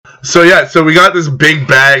So we got this big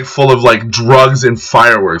bag full of like drugs and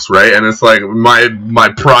fireworks, right? And it's like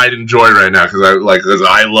my pride and joy right now because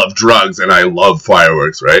I love drugs and I love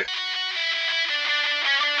fireworks, right?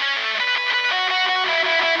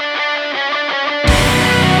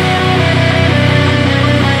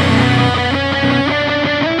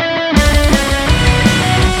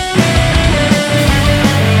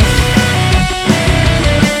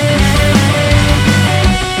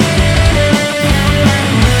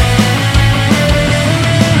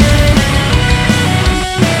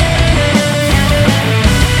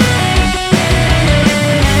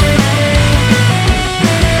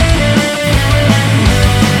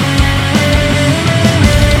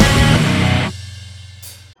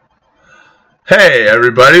 Hey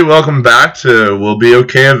everybody, welcome back to We'll Be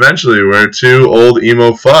Okay Eventually, where two old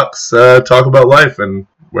emo fucks talk about life and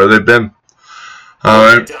where they've been.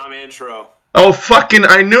 Dumb intro. Oh fucking,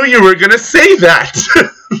 I knew you were gonna say that!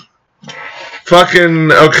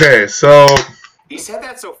 Fucking, okay, so... You said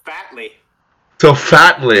that so fatly. So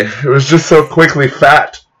fatly. It was just so quickly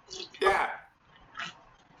fat. Yeah.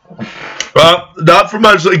 Well, not for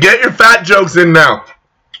much. Get your fat jokes in now.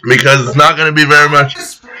 Because it's not gonna be very much...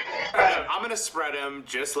 I'm gonna spread them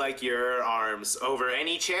just like your arms over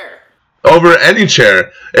any chair. Over any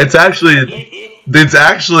chair. That's actually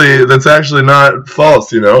not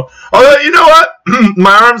false, you know. Although, you know what?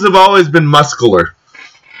 My arms have always been muscular.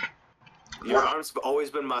 Your arms have always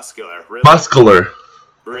been muscular. Really? Muscular.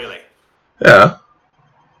 Really? Yeah.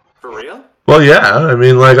 For real? Well, yeah. I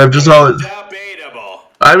mean, like, I've just always... Debatable.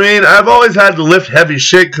 I mean, I've always had to lift heavy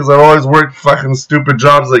shit because I've always worked fucking stupid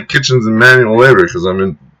jobs like kitchens and manual labor because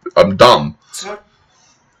I'm dumb. So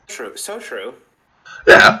true.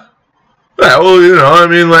 Yeah. Yeah, well, you know, I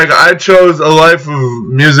mean, like, I chose a life of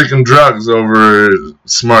music and drugs over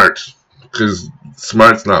smart, because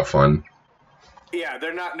smart's not fun. Yeah,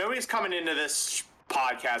 nobody's coming into this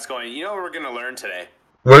podcast going, you know what we're gonna learn today?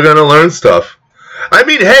 We're gonna learn stuff. I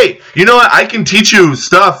mean, hey, you know what? I can teach you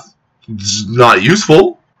stuff that's not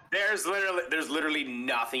useful. There's literally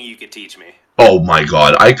nothing you could teach me. Oh my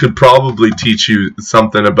god, I could probably teach you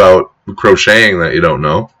something about crocheting that you don't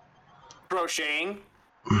know. Crocheting?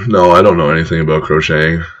 No, I don't know anything about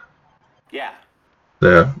crocheting. Yeah.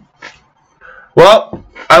 Yeah. Well,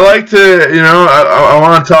 I like to, you know, I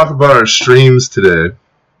want to talk about our streams today.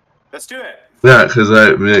 Let's do it. Yeah, because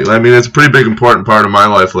I mean, it's a pretty big, important part of my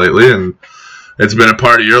life lately, and it's been a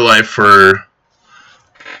part of your life for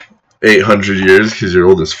 800 years, because you're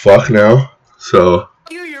old as fuck now, so...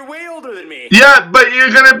 You're way older than me. Yeah, but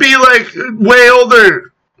you're gonna be, like, way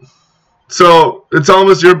older. So, it's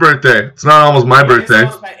almost your birthday. It's not almost my birthday.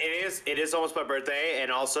 It is almost my birthday, and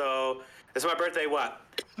also, it's my birthday, what?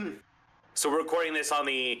 So we're recording this on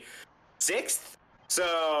the 6th?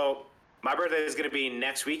 So, my birthday is gonna be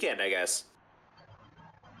next weekend, I guess.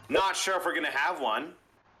 Not sure if we're gonna have one.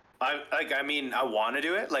 I want to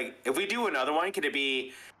do it. Like, if we do another one, could it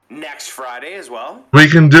be next Friday as well? We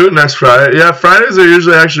can do it next Friday. Yeah, Fridays are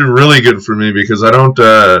usually actually really good for me because I don't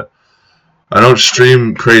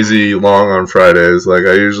stream crazy long on Fridays. Like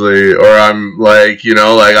I'm like, you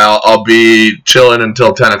know, like I'll be chilling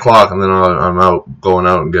until 10 o'clock and then I'm going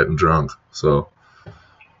out and getting drunk. So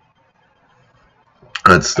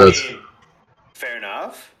that's fair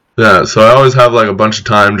enough. Yeah. So I always have like a bunch of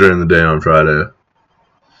time during the day on Friday.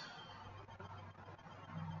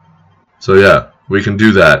 So yeah. We can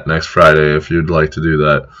do that next Friday if you'd like to do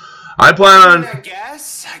that. I plan on... I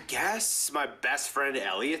guess my best friend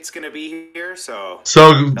Elliot's gonna be here, so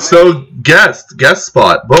guest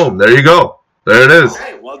spot. Boom, there you go. There it is.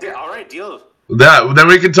 Alright, deal. Then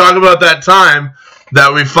we can talk about that time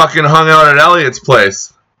that we fucking hung out at Elliot's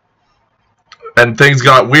place. And things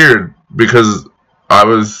got weird because I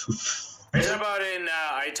was... Are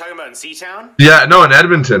you talking about in Seatown? Yeah, no, in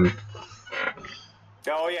Edmonton.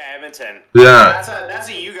 Oh yeah, Edmonton. Yeah. That's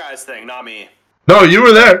a you guys thing, not me. No, you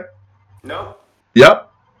were there. Nope.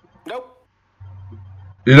 Yep. Nope.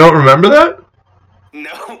 You don't remember that?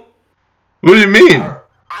 No. What do you mean?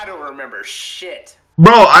 I don't remember shit.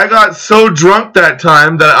 Bro, I got so drunk that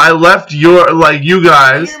time that I left you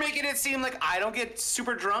guys. You're making it seem like I don't get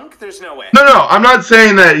super drunk? There's no way. No, I'm not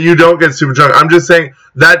saying that you don't get super drunk. I'm just saying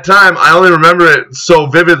that time, I only remember it so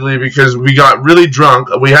vividly because we got really drunk.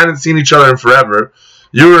 We hadn't seen each other in forever.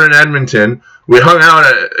 You were in Edmonton. We hung out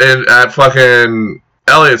at fucking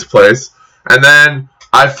Elliot's place. And then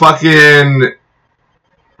I fucking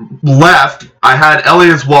left. I had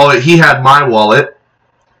Elliot's wallet. He had my wallet.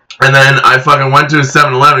 And then I fucking went to a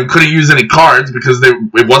 7-Eleven. Couldn't use any cards because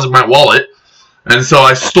it wasn't my wallet. And so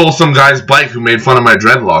I stole some guy's bike who made fun of my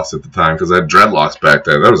dreadlocks at the time because I had dreadlocks back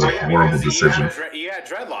then. That was a horrible decision. You had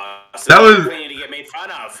dreadlocks. So that was to get made fun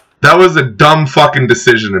of. That was a dumb fucking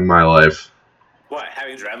decision in my life. What,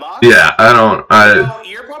 having dreadlocks? Yeah,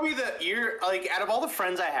 You're probably out of all the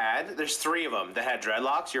friends I had, there's 3 of them that had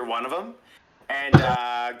dreadlocks. You're one of them, and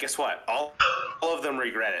guess what? All of them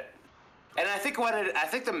regret it. And I think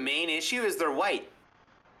the main issue is they're white.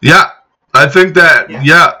 Yeah, I think that.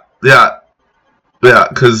 Yeah,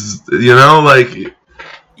 because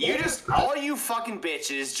all you fucking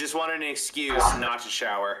bitches just wanted an excuse not to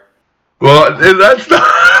shower. Well, that's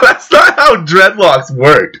not how dreadlocks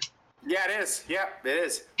work. Yeah, it is. Yeah, it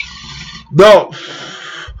is. No.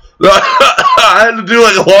 I had to do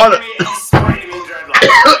like a lot of.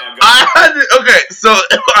 So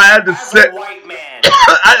I had to white man.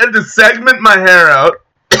 I had to segment my hair out.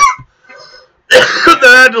 Then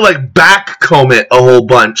I had to like back comb it a whole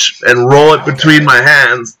bunch and roll it between my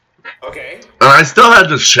hands. Okay. And I still had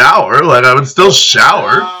to shower. Like I would still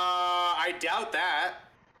shower. I doubt that.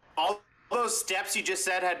 All those steps you just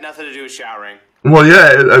said had nothing to do with showering. Well,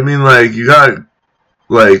 yeah. I mean, like you gotta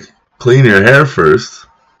like clean your hair first.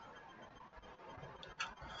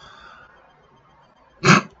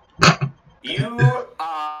 You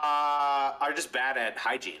are just bad at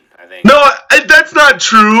hygiene, I think. No, that's not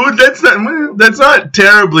true. That's not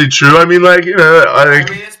terribly true. I mean, like I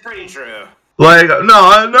mean, it's pretty true. Like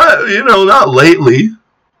no, not lately.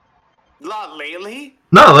 Not lately?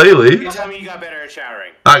 Not lately. You tell me you got better at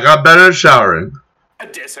showering. I got better at showering. I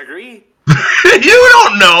disagree. You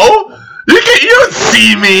don't know. You don't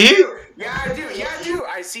see me. Yeah, I do. Yeah, I do.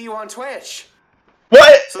 I see you on Twitch.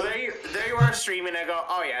 What? So there you are streaming. I go,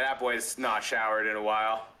 oh yeah, that boy's not showered in a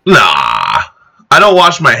while. Nah, I don't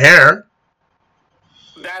wash my hair.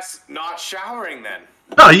 That's not showering then.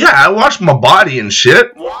 No, yeah, I wash my body and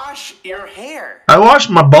shit. Wash your hair. I wash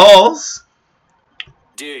my balls.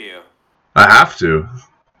 Do you? I have to.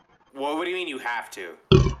 Well, what do you mean you have to?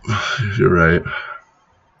 You're right.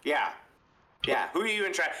 Yeah. Yeah. Who are you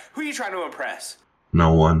trying to impress?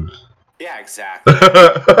 No one. Yeah, exactly.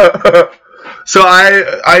 So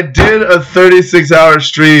I did a 36-hour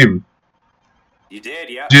stream. You did,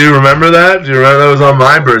 yeah. Do you remember that? Do you remember that was on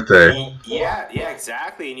my birthday? Yeah,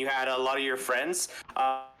 exactly. And you had a lot of your friends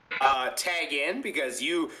tag in because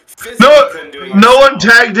you physically couldn't do it yourself. No one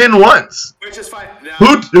tagged in once. Which is fine. No,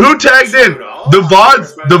 who tagged in? The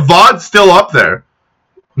VOD's still up there.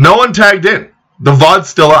 No one tagged in. The VOD's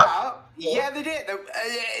still up. Yeah, they did.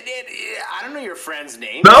 I don't know your friends'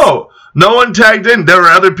 names. No one tagged in. There were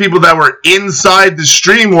other people that were inside the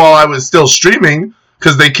stream while I was still streaming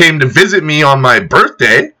because they came to visit me on my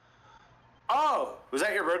birthday. Oh, was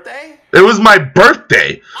that your birthday? It was my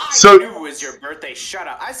birthday. I knew it was your birthday. Shut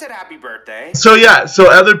up. I said happy birthday. So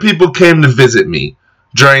other people came to visit me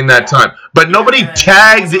during that time. But nobody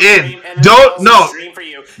tagged in. No.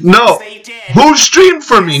 Who streamed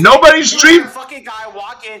for me? Nobody streamed. A fucking guy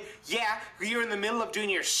walk in. Yeah, you're in the middle of doing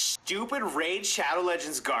your stupid Raid Shadow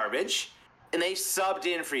Legends garbage, and they subbed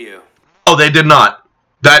in for you. Oh, they did not.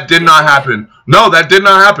 That did not happen. No, that did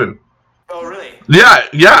not happen. Oh, really? Yeah.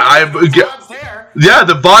 The VOD's there. Yeah,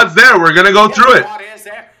 the VOD's there. We're gonna go through it. The VOD is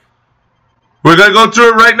there. We're gonna go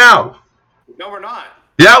through it right now. No, we're not.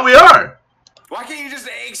 Yeah, we are. Why can't you just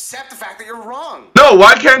accept the fact that you're wrong? No,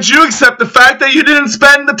 why can't you accept the fact that you didn't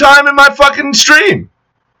spend the time in my fucking stream?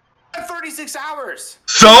 36 hours.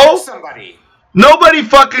 So? Somebody. Nobody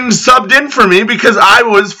fucking subbed in for me because I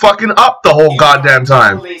was fucking up the whole goddamn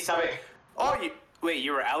time.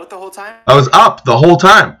 You were out the whole time? I was up the whole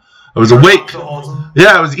time. I was awake.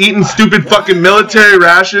 Yeah, I was eating stupid fucking military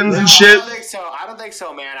rations and shit. I don't think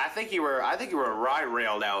so, man. I think you were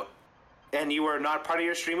railed out. And you were not part of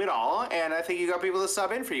your stream at all, and I think you got people to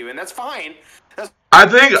sub in for you, and that's fine. I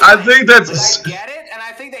think that's. I get it, and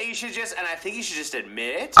I think that you should just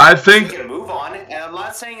admit it. I think. You can move on, and I'm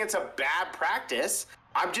not saying it's a bad practice.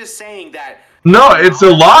 I'm just saying that. No, it's a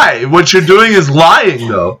lie. What you're doing is lying,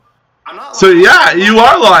 though. I'm not. So yeah, you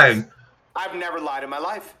are lying. I've never lied in my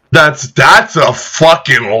life. That's a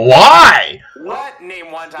fucking lie. What? Name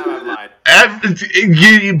one time I've lied.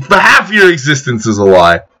 Half your existence is a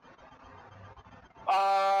lie.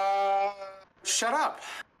 Shut up.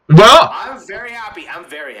 Well, I'm very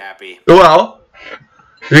happy. Well,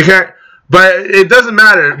 you can't. But it doesn't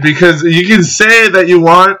matter because you can say that you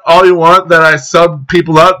want all you want that I sub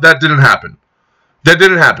people up. That didn't happen.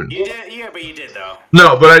 You did, yeah, but you did though.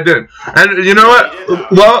 No, but I didn't. And you know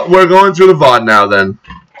what? Well, we're going through the VOD now then.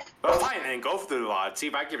 Well, fine then. Go through the VOD. See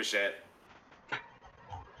if I give a shit.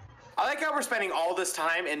 I like how we're spending all this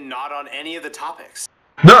time and not on any of the topics.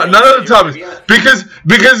 No, none of the topics. Because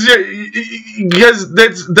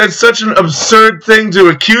that's such an absurd thing to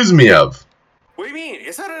accuse me of. What do you mean?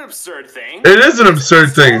 It's not an absurd thing. It is an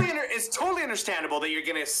absurd thing. It's totally understandable that you're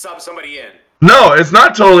gonna sub somebody in. No, it's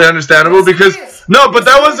not totally understandable because but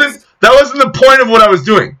that wasn't the point of what I was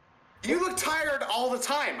doing. You look tired all the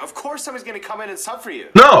time. Of course somebody's gonna come in and sub for you.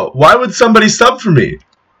 No, why would somebody sub for me?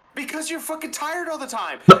 Because you're fucking tired all the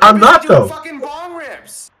time. No, I'm not though. Fucking bong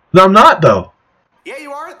rips. No, I'm not though. Yeah,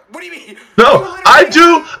 you are. What do you mean? No, I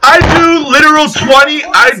do literal 20.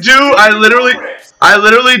 I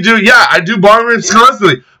literally do. Yeah, I do bong rips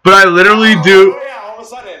constantly, but I literally do. Oh, yeah, all of a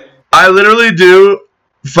sudden. I literally do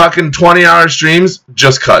fucking 20-hour streams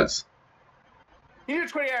just cuz. You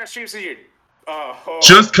do 20-hour streams because you.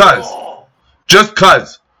 Just cuz. Just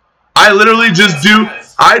cuz. I literally just do.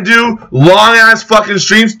 I do long ass fucking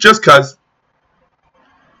streams just cuz.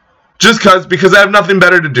 Just cuz because I have nothing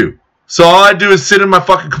better to do. So all I do is sit in my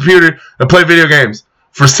fucking computer and play video games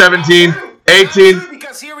for 17, 18.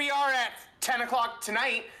 Because here we are at 10 o'clock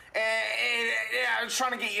tonight, and I was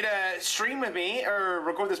trying to get you to stream with me or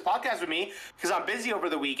record this podcast with me because I'm busy over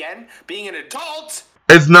the weekend being an adult.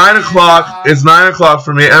 It's 9 o'clock. It's 9 o'clock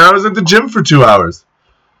for me, and I was at the gym for 2 hours.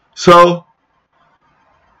 So,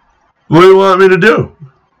 what do you want me to do?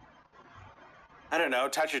 I don't know.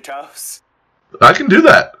 Touch your toes. I can do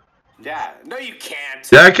that. Yeah. No, you can't.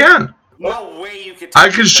 Yeah, I can. No way you can touch I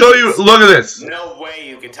can show you. Look at this. No way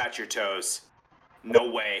you can touch your toes.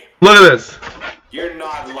 No way. Look at this. You're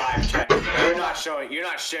not live chat. You're not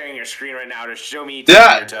sharing your screen right now to show me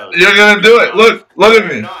your toes. You're gonna do it. Look at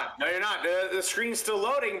me. No, you're not. The screen's still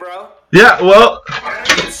loading, bro. Yeah, well.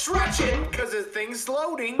 I'm stretching because the thing's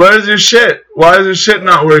loading. Where's your shit? Why is your shit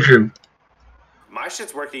not working? My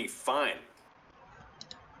shit's working fine.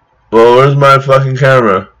 Well, where's my fucking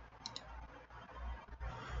camera?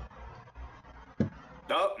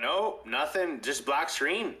 No, nothing. Just black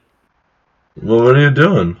screen. Well, what are you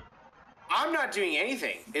doing? I'm not doing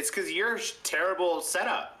anything. It's because your terrible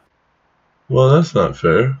setup. Well, that's not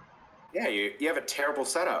fair. Yeah, you have a terrible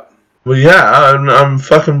setup. Well, yeah, I'm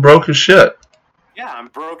fucking broke as shit. Yeah, I'm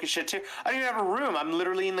broke as shit too. I don't even have a room. I'm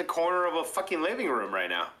literally in the corner of a fucking living room right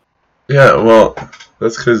now. Yeah, well,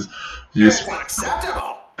 that's because That's not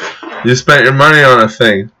acceptable. You spent your money on a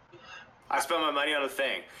thing. I spent my money on a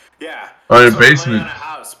thing. Yeah. On your basement. Money on a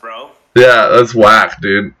house, bro. Yeah, that's whack,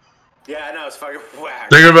 dude. Yeah, I know, it's fucking whack.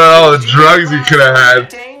 Think about all the drugs you could have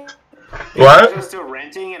had. What? If I was still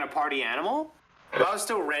renting and a party animal? If I was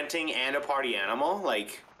still renting and a party animal,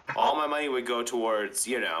 like, all my money would go towards,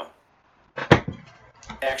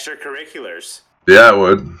 extracurriculars. Yeah, it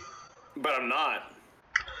would. But I'm not.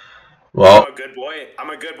 Well, I'm a good boy.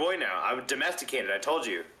 I'm a good boy now. I'm domesticated, I told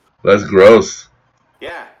you. That's gross.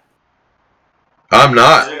 Yeah. I'm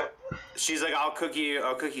not. She's like, I'll cook you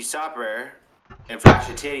supper and flash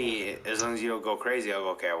a titty as long as you don't go crazy. I'll go,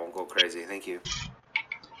 okay, I won't go crazy. Thank you.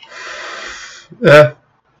 Yeah.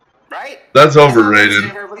 Right? That's overrated.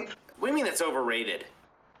 What do you mean that's overrated?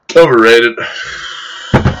 Overrated.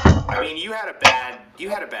 I mean, you had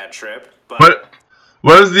a bad trip, but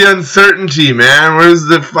where's the uncertainty, man? Where's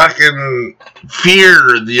the fucking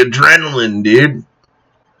fear, the adrenaline, dude?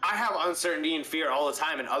 I have uncertainty and fear all the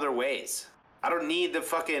time in other ways. I don't need the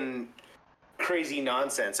fucking crazy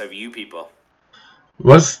nonsense of you people.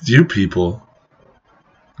 What's you people?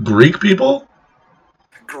 Greek people?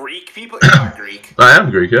 Greek people? You're not Greek. I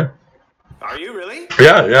am Greek, yeah. Are you really?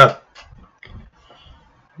 Yeah.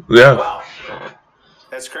 Wow.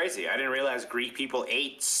 That's crazy. I didn't realize Greek people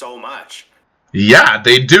ate so much. Yeah,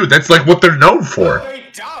 they do. That's like what they're known for. No, they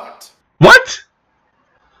don't. What?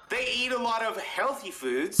 They eat a lot of healthy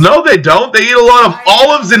foods. No, they don't. They eat a lot of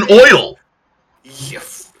olives and oil.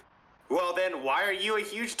 Yes. Well, then why are you a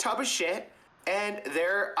huge tub of shit and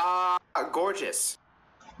they're gorgeous?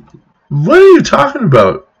 What are you talking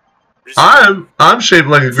about? I'm shaped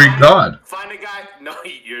like a Greek god. Find a guy. No,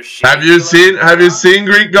 you're shaped. Have you seen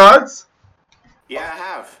Greek gods? Yeah, I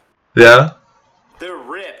have. Yeah. They're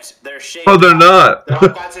ripped. They're shaped. Oh, they're not. They're all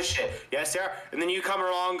kinds of shit. Yes, they are. And then you come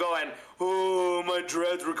along going, "Oh, my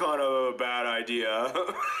dreads were kind of a bad idea."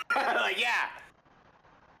 Like, yeah.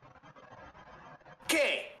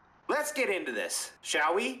 Okay, let's get into this,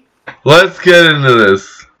 shall we? Let's get into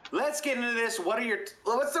this. You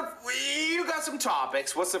got some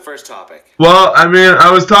topics. What's the first topic? Well, I mean,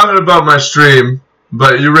 I was talking about my stream,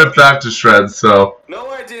 but you ripped that to shreds, so. No,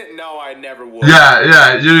 I didn't. No, I never would.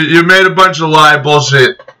 Yeah, you made a bunch of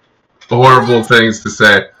bullshit, horrible things to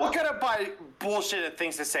say. What kind of bullshit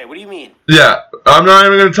things to say? What do you mean? Yeah, I'm not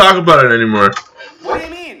even going to talk about it anymore. What do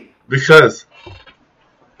you mean? Because.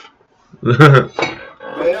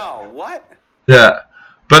 No, what? Yeah.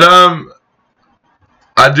 But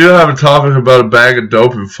I do have a topic about a bag of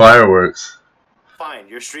dope and fireworks. Fine,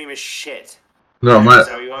 your stream is shit. No, Is my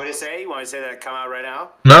that what you want me to say? You want me to say that come out right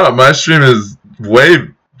now? no, my stream is way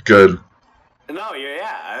good. No,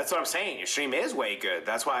 yeah, that's what I'm saying. Your stream is way good.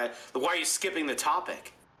 That's why are you skipping the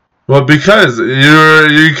topic? Well, because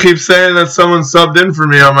you keep saying that someone subbed in for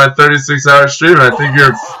me on my 36-hour stream. I think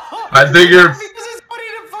you're. Because it's funny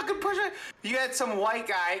to fucking push it. You had some white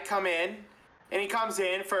guy come in, and he comes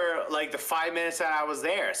in for like the 5 minutes that I was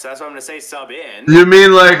there. So that's what I'm gonna say. Sub in. You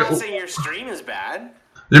mean like? I'm not saying your stream is bad.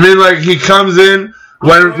 You mean like he comes in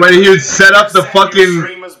when he would set up the fucking. Your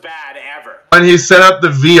stream was bad ever. When he set up the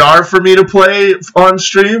VR for me to play on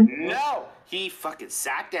stream? No. He fucking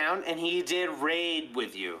sat down and he did raid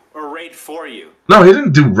with you. Or raid for you. No, he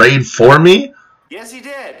didn't do raid for me. Yes, he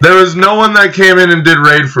did. There was no one that came in and did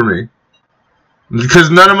raid for me.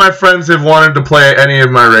 Because none of my friends have wanted to play any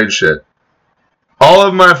of my raid shit. All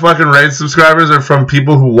of my fucking raid subscribers are from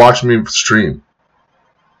people who watch me stream.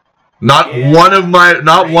 Not one of my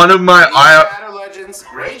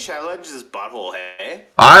Raid Shadow Legends is butthole, hey?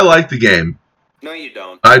 I like the game. No, you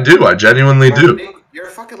don't. I do. I genuinely do. You're a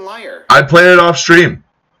fucking liar. I play it off stream.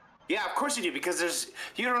 Yeah, of course you do, because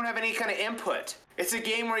you don't have any kind of input. It's a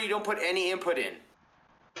game where you don't put any input in.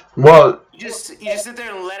 Well, you just sit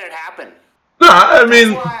there and let it happen. No, I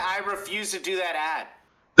mean, that's why I refuse to do that ad.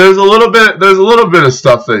 There's a little bit of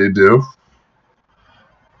stuff that you do.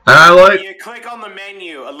 And I like you click on the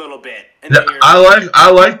menu a little bit. And yeah, I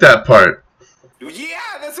like that part.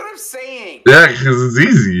 Yeah, that's what I'm saying. Yeah, because it's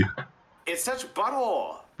easy. It's such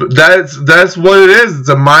butthole. But that's what it is. It's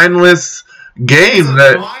a mindless game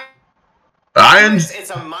it's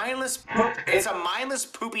a mindless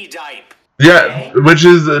poopy dipe. Yeah, okay? Which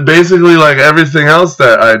is basically like everything else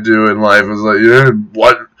that I do in life. Is like,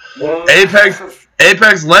 what?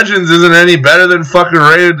 Apex Legends isn't any better than fucking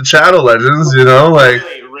Raid Shadow Legends, like.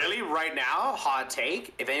 Really, right now, hot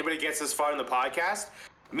take. If anybody gets this far in the podcast,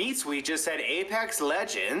 Meat Sweet just said Apex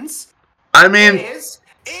Legends. I mean, is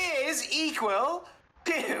equal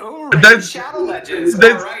to Raid Shadow Legends.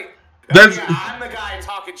 All right. I'm the guy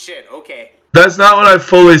talking shit. Okay. That's not what I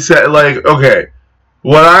fully said. Like, okay,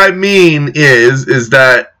 what I mean is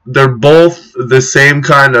that they're both the same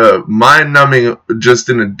kind of mind-numbing, just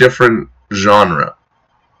in a different genre.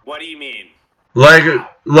 What do you mean?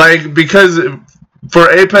 Like because for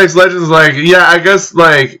Apex Legends, like, yeah, I guess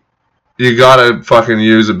like you gotta fucking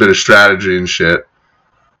use a bit of strategy and shit.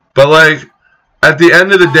 But like at the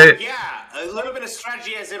end of the day, yeah, a little bit of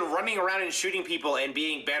strategy as in running around and shooting people and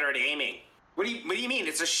being better at aiming. What do you mean?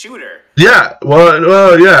 It's a shooter. Yeah,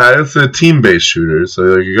 well, yeah, it's a team-based shooter, so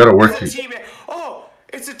like you gotta work.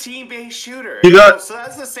 It's a team-based shooter. So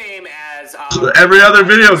that's the same as every other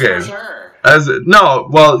video game. Sure.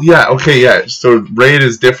 So Raid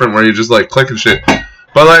is different, where you just like click and shit.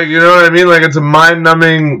 But like, you know what I mean? Like it's a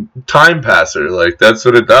mind-numbing time passer. Like that's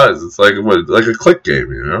what it does. It's like like a click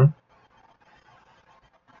game, You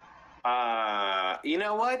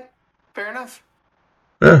know what? Fair enough.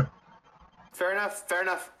 Yeah. Fair enough.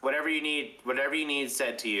 Whatever you need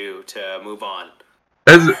said to you to move on.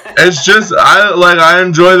 It's just I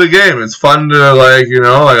enjoy the game. It's fun to I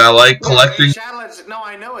like collecting. No,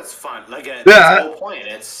 I know it's fun. That's the whole point.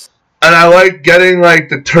 And I like getting like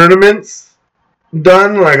the tournaments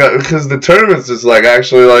done, because the tournaments is like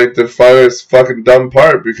actually like the fucking dumb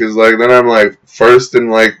part, because like then I'm like first in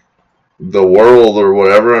like the world or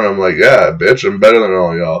whatever, and I'm like, yeah, bitch, I'm better than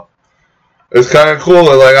all y'all. It's kind of cool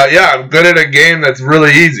that, like, I'm good at a game that's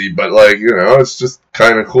really easy, but, like, it's just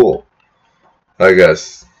kind of cool, I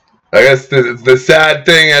guess. The sad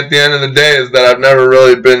thing at the end of the day is that I've never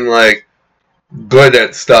really been, like, good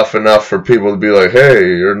at stuff enough for people to be like, hey,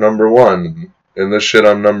 you're number one. In this shit,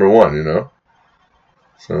 I'm number one,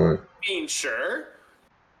 So. Sure.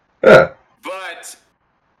 Yeah. But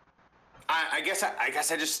I guess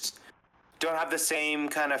I just don't have the same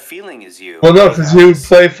kind of feeling as you. Well, no, because you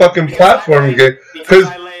play fucking platform games. Because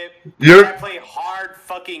I play hard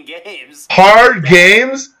fucking games. Hard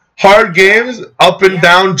games? Hard games? Up and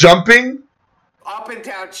down jumping? Up and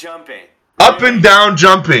down jumping. Up and down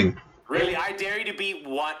jumping. Really? I dare you to beat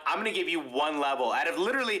one. I'm going to give you one level. Out of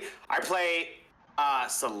literally, I play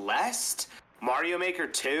Celeste, Mario Maker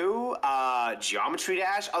 2, Geometry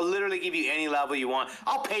Dash. I'll literally give you any level you want.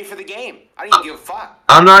 I'll pay for the game. I don't even give a fuck.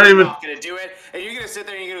 I'm not even going to do it, and you're going to sit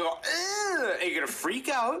there and you're going to go, ugh, and you're going to freak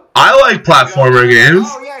out. I like platformer games.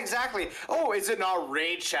 Oh, yeah, exactly. Oh, is it not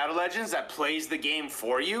Raid Shadow Legends that plays the game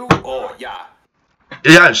for you? Oh, yeah.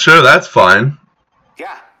 Yeah, sure, that's fine.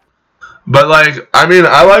 Yeah. But, like, I mean,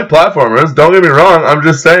 I like platformers. Don't get me wrong. I'm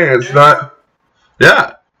just saying it's not...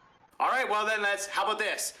 Yeah. All right, well, then then how about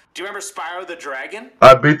this? Do you remember Spyro the Dragon?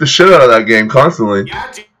 I beat the shit out of that game constantly.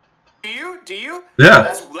 Yeah, do you?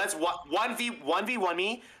 Yeah. Let's 1v1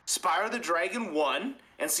 me, Spyro the Dragon 1,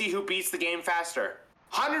 and see who beats the game faster.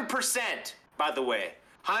 100%, by the way.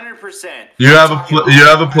 100%. You have a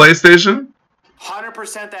PlayStation?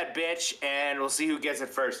 100% that bitch, and we'll see who gets it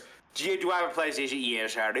first. Do I have a PlayStation?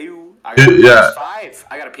 Yes, I do. I got a PS5.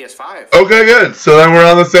 I got a PS5. Okay, good. So then we're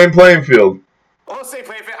on the same playing field. Oh, same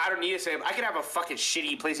playing field. I don't need a same. I could have a fucking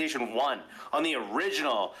shitty PlayStation 1 on the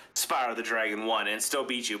original Spyro the Dragon 1 and still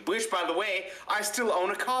beat you. Which, by the way, I still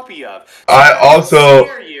own a copy of. So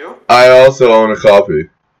I also own a copy.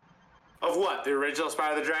 Of what? The original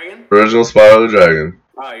Spyro the Dragon? Original Spyro the Dragon.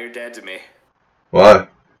 Oh, you're dead to me. Why?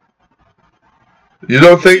 You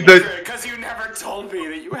don't think that... Because you never told me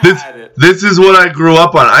that you had it. This is what I grew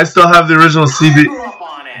up on. I still have the original CB... I grew up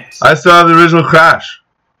on it. I still have the original Crash.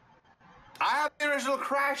 I have the original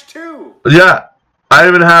Crash, too. Yeah. I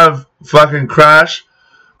even have fucking Crash,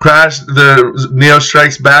 the Neo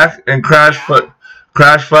Strikes Back, and Crash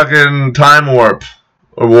fucking Time Warp.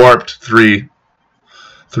 Or Warped 3.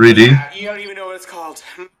 3D. Yeah, you don't even know what it's called.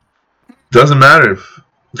 Doesn't matter.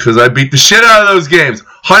 Because I beat the shit out of those games.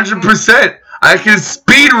 100%. I can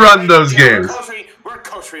speed run those games. We're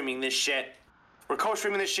co-streaming this shit. We're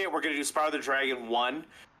co-streaming this shit. We're going to do Spyro the Dragon 1.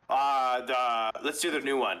 Let's do the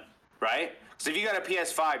new one, right? So if you got a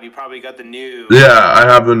PS5, you probably got the new... Yeah, I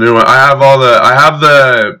have the new one. I have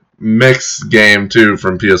the mix game, too,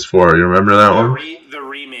 from PS4. You remember that one? The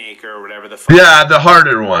remake or whatever the fuck. Yeah, the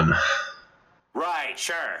harder one. Right,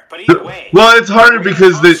 sure. But either way... Well, it's harder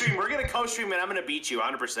because... We're going to co-stream and I'm going to beat you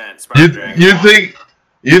 100%.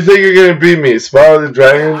 You think you're going to beat me? Spyro the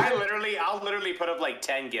Dragon? Yeah, I'll literally put up like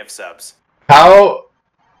 10 gift subs. How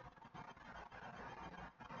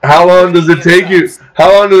long does it take you?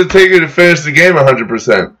 How long does it take you to finish the game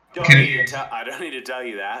 100%? I don't need to tell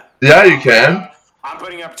you that. Yeah, you can. I'm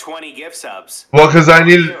putting up 20 gift subs. Well, because I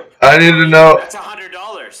need to know. That's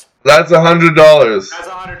 $100. That's $100. That's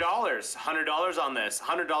 $100. $100 on this.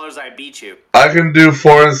 $100 I beat you. I can do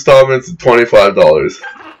 4 installments of $25.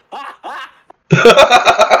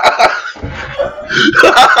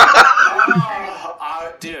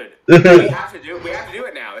 Dude, we have to do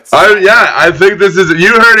it now. I think this is.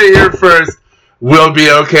 You heard it here first. We'll be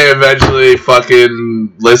okay eventually,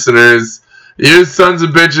 fucking listeners. You sons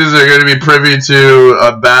of bitches are going to be privy to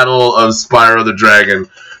a battle of Spyro the Dragon.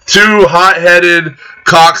 2 hot-headed,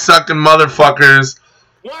 cock-sucking motherfuckers.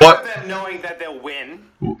 One of them knowing that they'll win.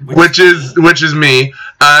 Which is me.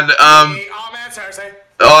 And,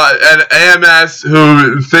 and AMS,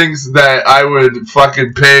 who thinks that I would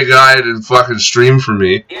fucking pay a guy to fucking stream for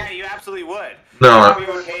me. Yeah, you absolutely would. No.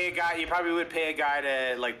 You probably would pay a guy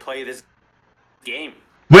to, like, play this game.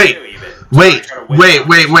 Wait,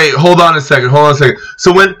 hold on a second.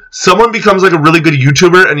 So when someone becomes like a really good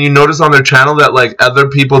YouTuber and you notice on their channel that like other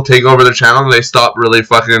people take over their channel and they stop really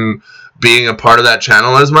fucking being a part of that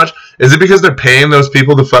channel as much, is it because they're paying those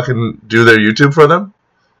people to fucking do their YouTube for them?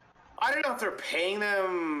 I don't know if they're paying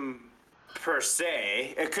them per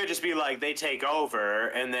se. It could just be like they take over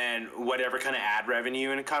and then whatever kind of ad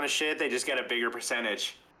revenue and kind of shit, they just get a bigger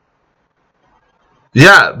percentage.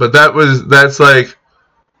 Yeah, but that's like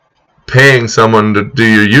paying someone to do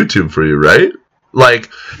your YouTube for you, right?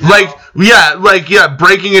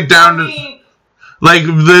 Breaking it down to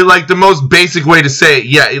the most basic way to say it.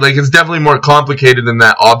 Yeah, like it's definitely more complicated than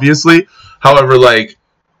that, obviously. However, like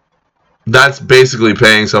that's basically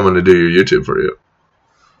paying someone to do your YouTube for you.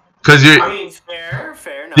 Because fair.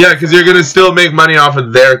 No, yeah, because you're gonna still make money off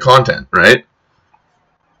of their content, right?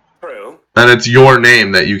 True. And it's your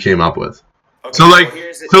name that you came up with.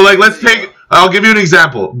 Okay, let's take. I'll give you an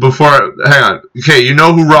example. Hang on. Okay, you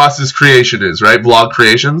know who Ross's Creation is, right? Vlog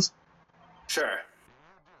Creations. Sure.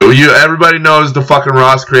 Everybody knows the fucking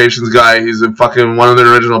Ross Creations guy. He's a fucking one of the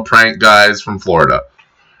original prank guys from Florida.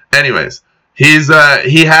 Anyways, he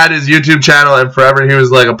had his YouTube channel and forever he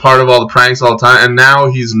was like a part of all the pranks all the time, and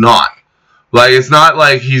now he's not. Like it's not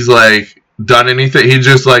like he's like done anything. He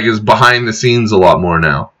just like is behind the scenes a lot more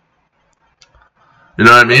now. You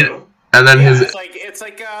know what I mean? And then it's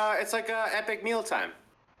like Epic Mealtime.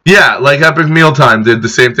 Yeah, like Epic Mealtime did the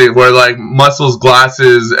same thing where like Muscles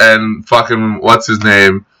Glasses and fucking what's his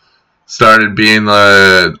name started being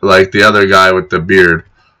the other guy with the beard.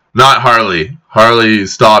 Not Harley. Harley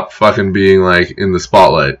stopped fucking being like in the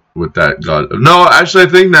spotlight with that god. No, actually I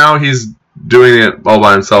think now he's doing it all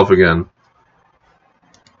by himself again.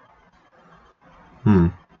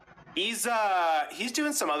 He's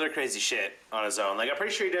doing some other crazy shit on his own. Like I'm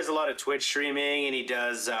pretty sure he does a lot of Twitch streaming and he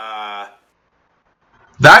does that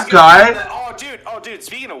guy. dude.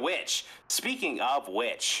 Speaking of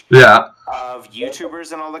which, Yeah. of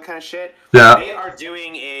YouTubers and all that kind of shit. Yeah. They are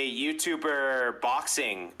doing a YouTuber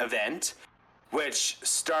boxing event, which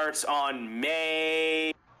starts on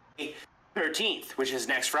May 13th, which is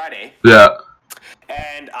next Friday. Yeah.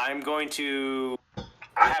 And I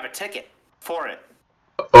have a ticket for it.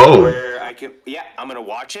 Oh. Where I'm gonna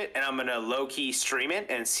watch it and I'm gonna low key stream it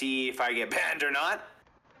and see if I get banned or not.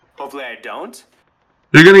 Hopefully I don't.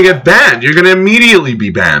 You're gonna get banned. You're gonna immediately be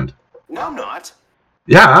banned. No, I'm not.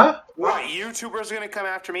 Yeah. What, YouTubers are gonna come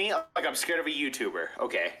after me? Like I'm scared of a YouTuber.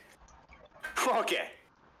 Okay. Okay.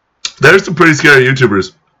 There's some pretty scary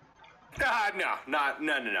YouTubers. No.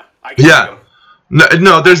 I Yeah. see 'em.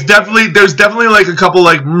 No, there's definitely like a couple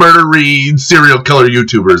like murdery serial killer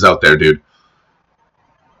YouTubers out there, dude.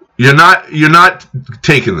 You're not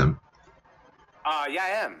taking them. Yeah, I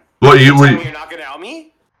am. Well, You're not gonna help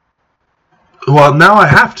me? Well, now I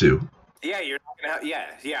have to. Yeah, you're not gonna help.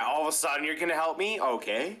 Yeah. All of a sudden, you're gonna help me?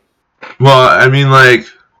 Okay. Well, I mean, like,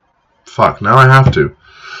 fuck. Now I have to.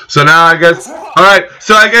 So now I guess. All right.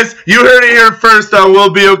 So I guess you heard it here first.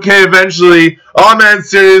 We'll be okay eventually. Oh man,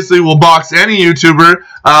 seriously, we'll box any YouTuber. And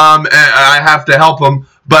I have to help him.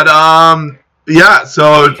 But yeah.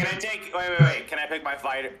 So. Can I take? Wait. Can I pick my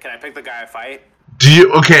fighter? Can I pick the guy I fight?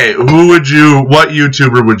 Okay, what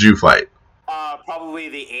YouTuber would you fight? Probably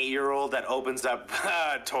the 8-year-old that opens up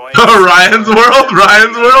toys. Ryan's World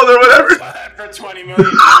or whatever. For 20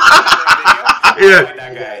 million. Yeah. Fight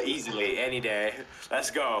that guy easily any day.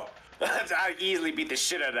 Let's go. I easily beat the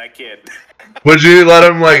shit out of that kid. Would you let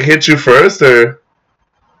him like hit you first or?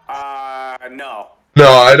 No.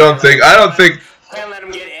 No, I don't think. Can't let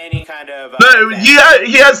him get any kind of.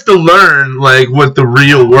 He has to learn like what the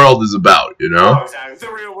real world is about, you know. Oh, exactly.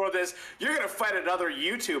 The real world is you're gonna fight another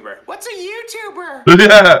YouTuber. What's a YouTuber?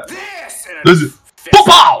 Yeah. This. And This is. you know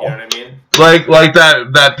Pow! what I mean? Like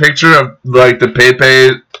that picture of like the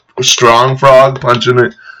Pepe strong frog punching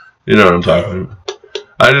it. You know what I'm talking about.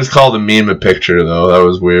 I just called a meme a picture though. That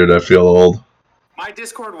was weird. I feel old. My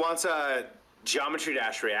Discord wants a Geometry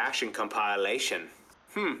Dash reaction compilation.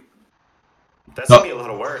 That's gonna be a lot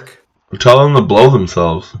of work. Tell them to blow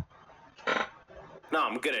themselves. No,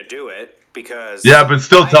 I'm gonna do it because. Yeah, but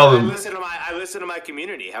still tell them. I listen to my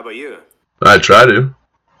community. How about you? I try to.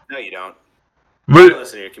 No, you don't. But You don't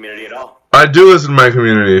listen to your community at all. I do listen to my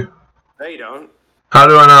community. No, you don't. How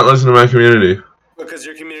do I not listen to my community? Because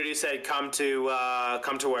your community said come to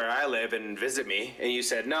where I live and visit me, and you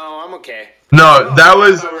said no, I'm okay. No, that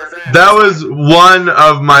was one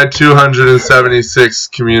of my 276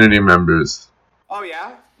 community members. Oh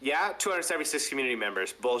yeah, 276 community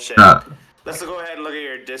members. Bullshit. Let's go ahead and look at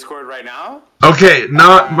your Discord right now. Okay,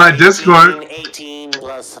 not my Discord. 18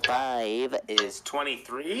 plus 5 is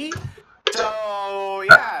 23. So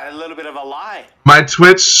yeah, a little bit of a lie. My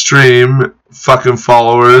Twitch stream fucking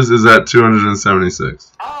followers is at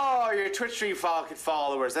 276. Oh, your Twitch stream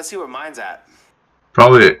followers. Let's see what mine's at.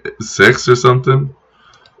 Probably 6 or something.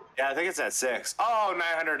 Yeah, I think it's at 6. Oh,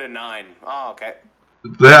 909. Oh, okay.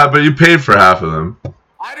 Yeah, but you paid for half of them.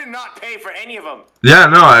 I did not pay for any of them. Yeah,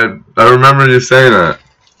 no, I remember you saying that.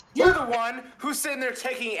 You're the one who's sitting there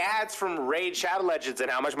taking ads from Raid Shadow Legends,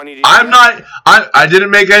 and how much money did you I'm get? I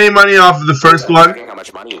didn't make any money off of the first one. How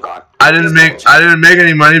much money you got? I didn't make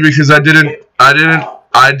any money because I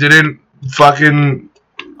didn't fucking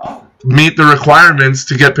meet the requirements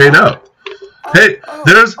to get paid out. Hey,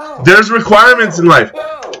 there's requirements in life.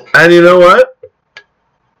 And you know what?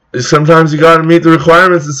 Sometimes you gotta meet the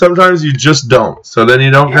requirements, and sometimes you just don't. So then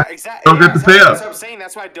you don't get the payout. That's what I'm saying.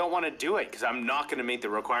 That's why I don't want to do it, because I'm not gonna meet the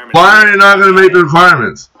requirements. Why are you not gonna make the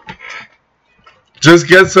requirements? Just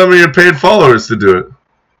get some of your paid followers to do it.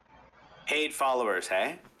 Paid followers,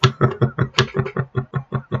 hey?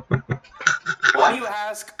 Why do you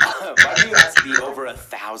ask the over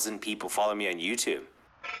 1,000 people follow me on YouTube?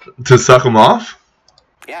 To suck them off?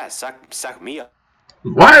 Yeah, suck me up.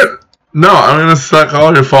 Why? No, I'm gonna suck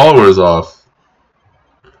all your followers off.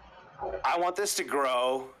 I want this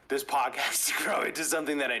podcast to grow into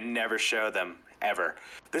something that I never show them, ever.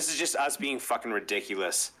 This is just us being fucking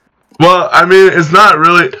ridiculous. Well, I mean, it's not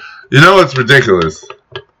really. You know what's ridiculous?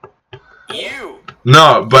 You!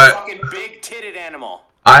 No, but. Fucking big-titted animal.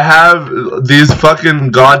 I have these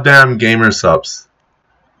fucking goddamn gamer subs.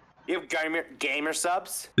 You have gamer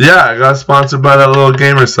subs? Yeah, I got sponsored by that little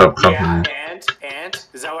gamer sub company. Yeah, and?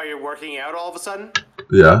 Is that why you're working out all of a sudden?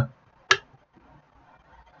 Yeah.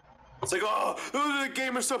 It's like, oh, the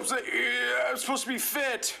gamer subs, I'm supposed to be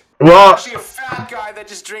fit. Well, I'm actually a fat guy that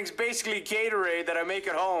just drinks basically Gatorade that I make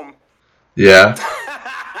at home. Yeah.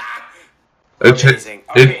 Amazing.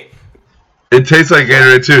 It tastes like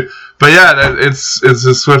Gatorade too. But yeah, it's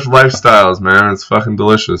the Swift lifestyles, man. It's fucking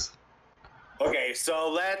delicious. Okay,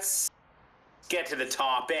 so let's get to the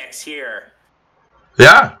topics here.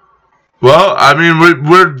 Yeah. Well, I mean,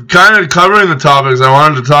 we're kind of covering the topics. I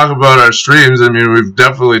wanted to talk about our streams. I mean, we've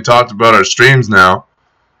definitely talked about our streams now.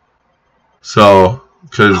 So,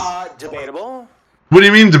 because debatable. What do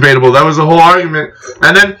you mean debatable? That was the whole argument.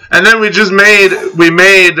 And then we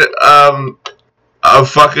made a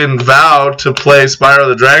fucking vow to play Spyro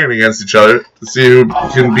the Dragon against each other to see who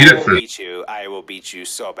can beat it first. I will beat you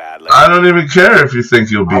so badly. I don't even care if you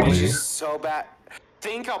think you'll beat me. So bad.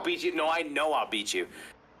 Think I'll beat you? No, I know I'll beat you.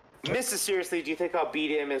 Mrs. Seriously, do you think I'll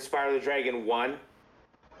beat him in Spyro the Dragon 1?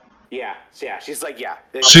 Yeah. She's like, yeah.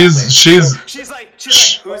 She's like,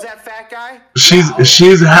 who's that fat guy?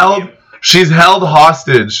 She's held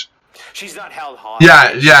hostage. She's not held hostage.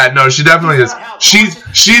 Yeah, no, she definitely is.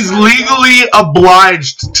 She's legally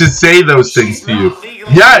obliged to say those things to you.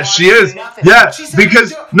 Yeah, she is. Yeah,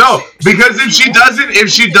 because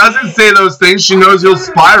if she doesn't say those things, she knows you'll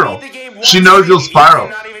spiral. She knows you'll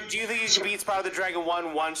spiral. Do you think you can beat Spyro the Dragon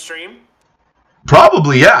 1 stream?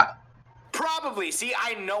 Probably, yeah. Probably. See,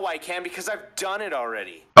 I know I can because I've done it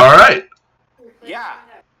already. All right. Yeah.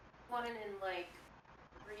 One in like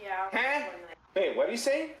 3 hours. Huh? Wait, what are you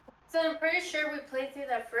saying? So I'm pretty sure we played through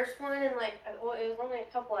that first one in like it was only a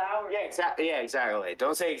couple hours. Yeah, exactly.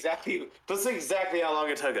 Don't say exactly how long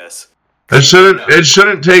it took us. It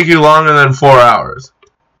shouldn't take you longer than 4 hours.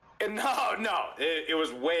 No. It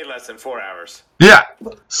was way less than 4 hours. Yeah.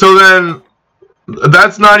 So then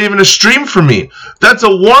that's not even a stream for me. That's a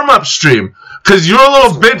warm-up stream. Because your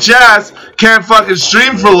little bitch ass can't fucking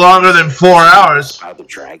stream for longer than 4 hours. Spyro the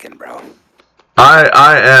Dragon, bro. I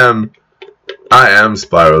am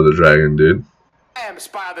Spyro the Dragon, dude. I am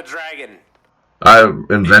Spyro the Dragon. I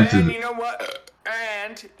invented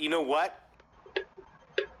And you know what?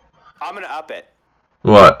 I'm gonna up it.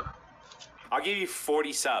 What? I'll give you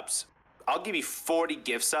 40 subs. I'll give you 40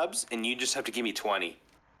 gift subs, and you just have to give me 20.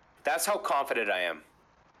 That's how confident I am.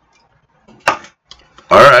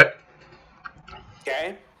 Alright.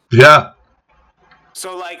 Okay? Yeah.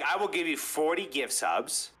 So, like, I will give you 40 gift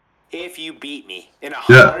subs if you beat me in a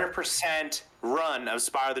 100% run of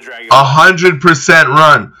Spyro the Dragon. 100%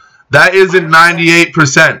 run. That isn't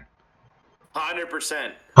 98%.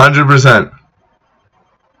 100%. 100%.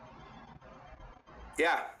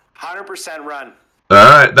 Yeah, 100% run.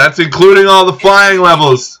 Alright, that's including all the flying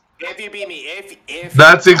levels. If you beat me, if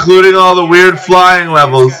that's including all the weird flying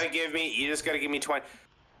levels. You just gotta give me 20.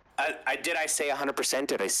 Did I say 100%?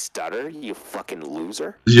 Did I stutter? You fucking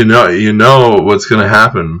loser. You know what's gonna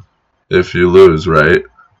happen if you lose, right?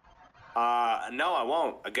 No, I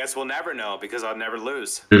won't. I guess we'll never know because I'll never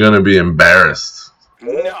lose. You're gonna be embarrassed.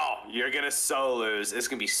 No, you're gonna so lose. It's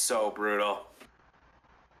gonna be so brutal.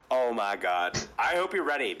 Oh my god. I hope you're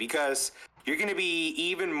ready because you're gonna be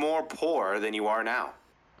even more poor than you are now.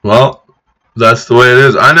 Well, that's the way it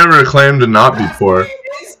is. I never claimed to not be poor.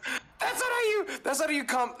 That's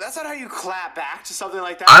not how you clap back to something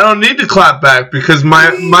like that. I don't need to clap back because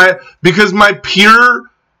my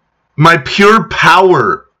pure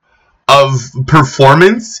power of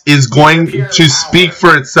performance is going to speak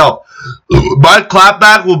for itself. My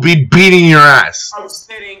clapback will be beating your ass.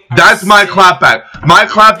 That's my clapback. My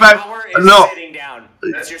clapback. No. Sitting down.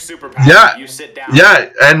 That's your superpower. Yeah. You sit down. Yeah,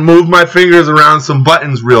 and move my fingers around some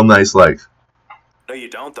buttons real nice like. No, you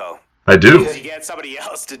don't though. I do. Because you get somebody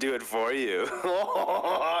else to do it for you.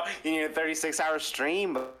 You need a 36-hour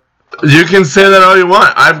stream. You can say that all you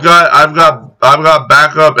want. I've got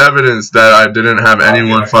backup evidence that I didn't have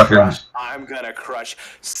anyone fucking. I'm gonna crush.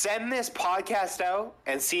 Send this podcast out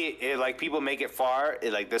and see it, like people make it far,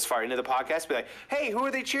 like this far into the podcast. Be like, hey, who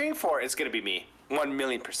are they cheering for? It's gonna be me.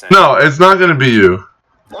 1,000,000%. No, it's not gonna be you.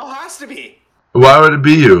 Well, it has to be. Why would it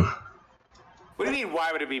be you? What do you mean?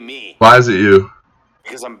 Why would it be me? Why is it you?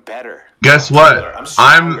 Because I'm better. Guess what?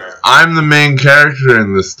 I'm the main character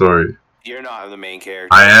in this story. You're not the main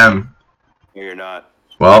character. I am. No, you're not.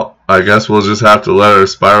 Well, I guess we'll just have to let our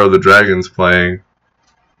Spyro the Dragon's playing.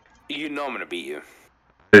 You know I'm gonna beat you.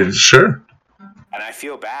 Sure. And I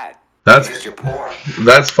feel bad. Because you're poor.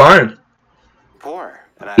 That's fine. Poor.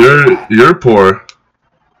 And you're poor.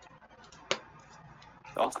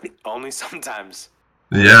 Only sometimes.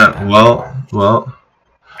 Yeah. Well.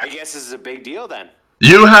 I guess this is a big deal then.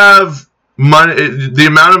 You have money. The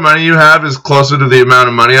amount of money you have is closer to the amount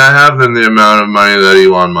of money I have than the amount of money that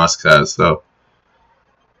Elon Musk has. So.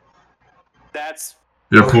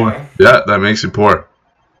 You're poor. Yeah, that makes you poor.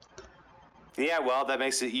 Yeah, well, that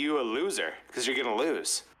makes you a loser because you're gonna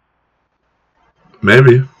lose.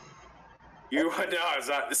 Maybe. No, it's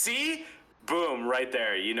not. See, Boom, right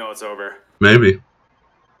there. You know it's over. Maybe.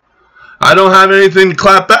 I don't have anything to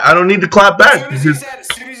clap back. I don't need to clap back. As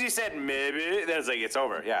soon as you said maybe, then it's like, it's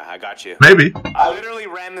over. Yeah, I got you. Maybe. I literally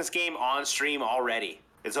ran this game on stream already.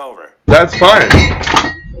 It's over. That's fine.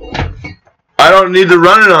 I don't need to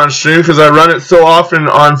run it on stream because I run it so often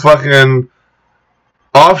on fucking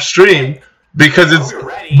off stream because it's.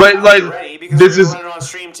 But like, this is. Running on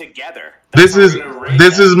stream together. This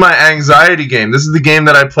is my anxiety game. This is the game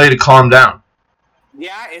that I play to calm down.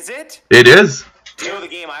 Yeah, is it? It is. Do you know the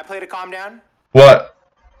game I play to calm down? What?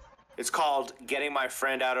 It's called Getting My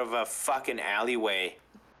Friend Out of a Fucking Alleyway.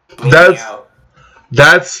 That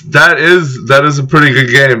is a pretty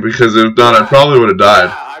good game because if not, I probably would have died.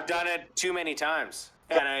 Yeah, I've done it too many times,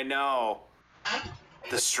 and I know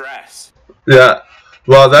the stress. Yeah,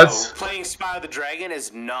 well, that's playing Spyro the Dragon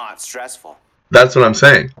is not stressful. That's what I'm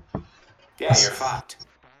saying. Yeah, you're fucked.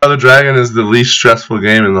 Spyro the Dragon is the least stressful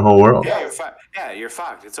game in the whole world. Yeah, you're fucked. Yeah, you're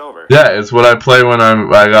fucked. It's over. Yeah, it's what I play when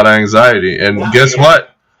I got anxiety, and guess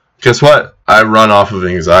what? Guess what? I run off of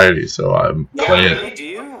anxiety, so I'm playing it. Do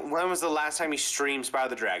you? When was the last time you streamed Spyro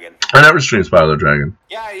the Dragon? I never streamed Spyro the Dragon.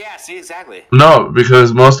 Yeah, see, exactly. No,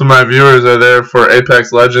 because most of my viewers are there for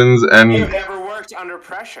Apex Legends, and you've never worked under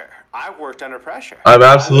pressure. I've worked under pressure. I've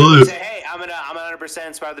absolutely. I say, hey, I'm 100%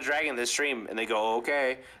 Spyro the Dragon this stream, and they go,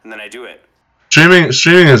 okay, and then I do it. Streaming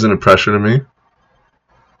isn't a pressure to me.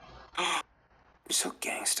 You're so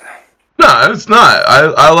gangsta. No, it's not.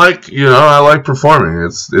 I like performing.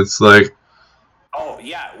 It's like. Oh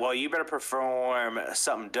yeah, well you better perform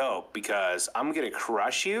something dope because I'm gonna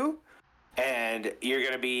crush you, and you're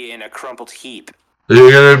gonna be in a crumpled heap.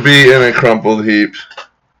 You're gonna be in a crumpled heap.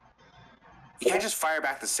 You can't just fire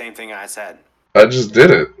back the same thing I said. I just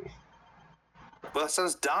did it. Well, that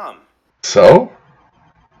sounds dumb. So?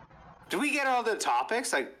 Do we get all the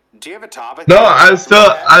topics? Like, do you have a topic? No, I still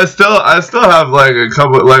have like a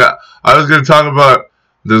couple. Like, I was gonna talk about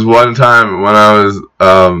this one time when I was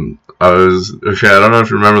okay. I don't know if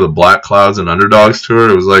you remember the Black Clouds and Underdogs tour.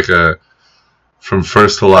 It was like a from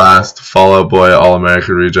first to last Fall Out Boy, All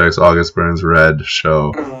American Rejects, August Burns Red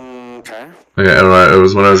show. Okay. Yeah, it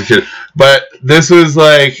was when I was a kid. But this was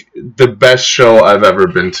like the best show I've ever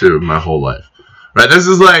been to in my whole life. Right? This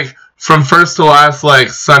is like from first to last, like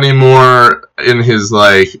Sonny Moore in his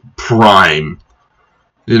like prime.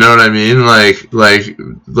 You know what I mean? Like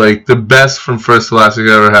the best from first to last I could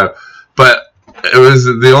ever have. But it was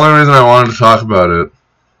the only reason I wanted to talk about it.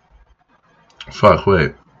 Fuck,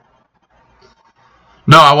 wait.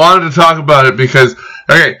 No, I wanted to talk about it because,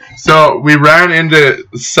 okay, so we ran into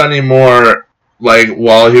Sonny Moore, like,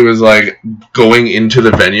 while he was, like, going into the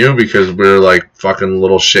venue because we were, like, fucking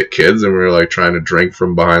little shit kids and we were, like, trying to drink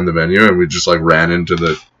from behind the venue and we just, like, ran into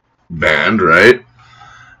the band, right?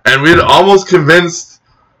 And we'd almost convinced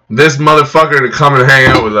this motherfucker to come and hang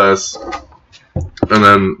out with us. And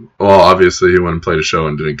then, well, obviously he went and played a show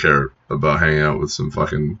and didn't care about hanging out with some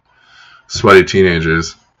fucking sweaty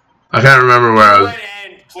teenagers. I can't remember where I was.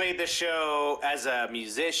 Played the show as a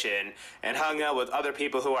musician and hung out with other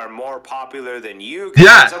people who are more popular than you guys.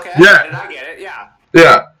 Yeah, okay, yeah. I get it, yeah.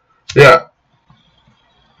 Yeah, yeah.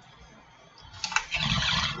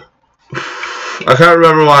 I can't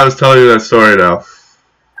remember why I was telling you that story now.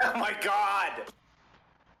 Oh my god.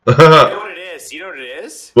 You know what it is? You know what it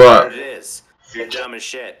is? What? You know what it is? You're dumb as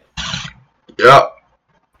shit. Yeah.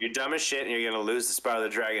 You're dumb as shit and you're gonna lose the Spyro the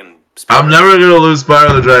Dragon. I'm never gonna lose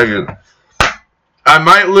Spyro the Dragon. I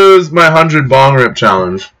might lose my 100 bong rip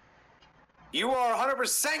challenge. You are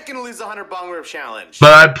 100% gonna lose the 100 bong rip challenge.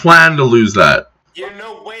 But I plan to lose that. You're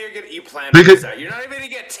no way you plan to lose that. You're not even gonna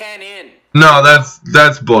get 10 in. No,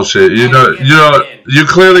 that's bullshit. You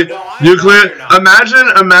clearly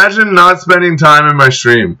imagine not spending time in my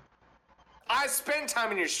stream. I spend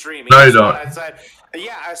time in your stream. No, you don't. I said,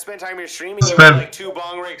 yeah, I spent time in your stream, and you were like 2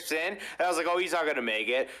 bong rips in, and I was like, oh, he's not going to make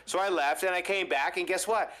it. So I left, and I came back, and guess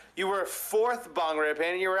what? You were 4th bong rip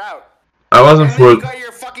in, and you were out. I wasn't 4th. You got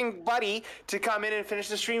your fucking buddy to come in and finish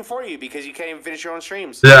the stream for you, because you can't even finish your own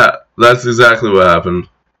streams. Yeah, that's exactly what happened.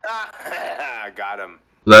 Got him.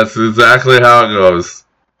 That's exactly how it goes.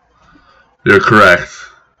 You're correct.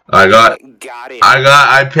 Got it.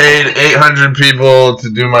 I paid 800 people to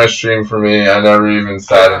do my stream for me. I never even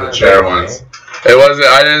sat in the chair once.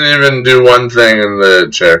 I didn't even do one thing in the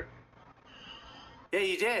chair. Yeah,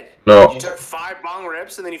 you did. No. You took 5 bong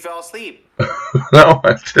rips and then you fell asleep. No,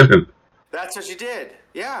 I didn't. That's what you did.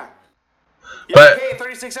 Yeah. But, okay,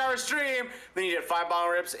 36-hour stream. Then you did 5 bong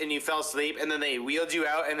rips and you fell asleep, and then they wheeled you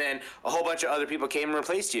out, and then a whole bunch of other people came and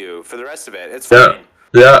replaced you for the rest of it. It's fine.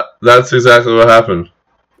 Yeah, that's exactly what happened.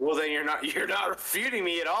 Well, then you're not refuting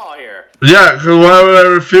me at all here. Yeah, because why would I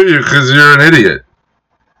refute you? Because you're an idiot.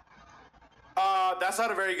 That's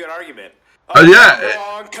not a very good argument. Yeah. You're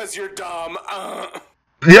wrong because you're dumb.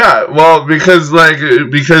 Yeah, well, because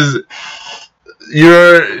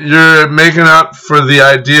you're making up for the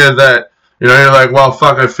idea that you're like, well,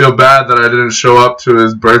 fuck, I feel bad that I didn't show up to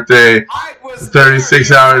his birthday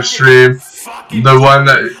 36-hour stream. The one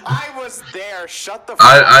that I was there. Shut the fuck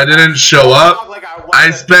up. I didn't show up.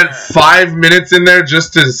 I spent 5 minutes in there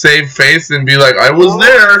just to save face and be like, I was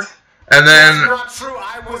there, and then that's not true.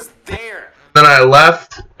 I was there. Then I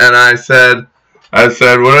left and I said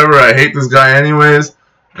whatever. I hate this guy anyways.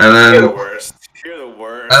 And then you're the worst. You're the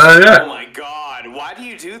worst. Yeah. Oh my god! Why do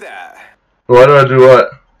you do that? Why do I do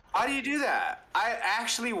what? Why do you do that? I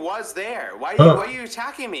actually was there. Why are you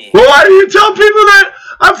attacking me? Well, why do you tell people that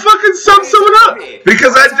I fucking subbed someone up?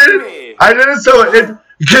 Because I didn't. I didn't. So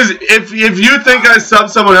because if you think I subbed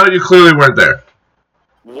someone out, you clearly weren't there.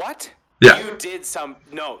 What? Yeah. You did some.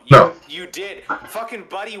 No. You did. Fucking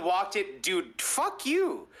buddy walked it, dude. Fuck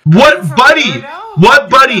you. What buddy? What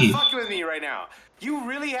buddy? You're fucking with me right now. You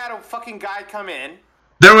really had a fucking guy come in.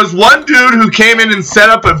 There was one dude who came in and set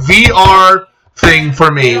up a VR thing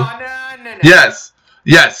for me. No. Yes.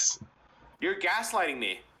 You're gaslighting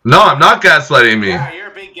me. No, I'm not gaslighting me. Yeah,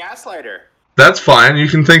 you're a big gaslighter. That's fine. You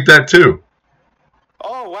can think that too.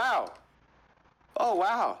 Oh wow.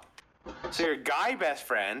 So your guy best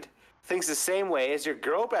friend thinks the same way as your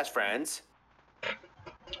girl best friends.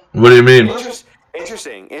 What do you mean?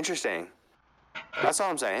 Interesting. That's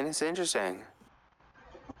all I'm saying. It's interesting.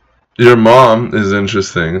 Your mom is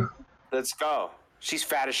interesting. Let's go. She's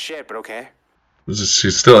fat as shit, but okay.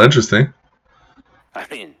 She's still interesting. I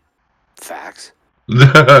mean, facts.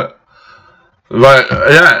 But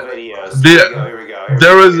yeah. Videos.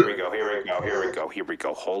 Here we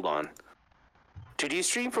go. Hold on. Dude, you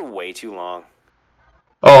stream for way too long.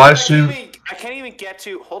 Oh, I can't even get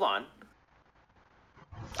to. Hold on.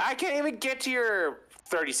 I can't even get to your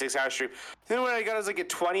 36-hour stream. Then what I got is like a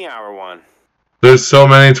 20-hour one. There's so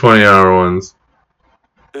many 20-hour ones.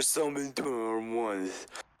 There's so many 20-hour ones.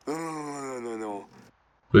 No.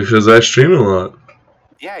 Because I stream a lot.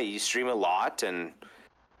 Yeah, you stream a lot, and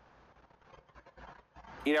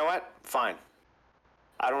you know what? Fine.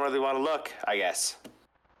 I don't really want to look, I guess.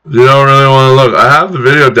 You don't really want to look. I have the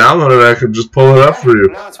video downloaded. I could just pull it up for you.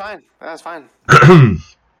 No, it's fine. That's fine.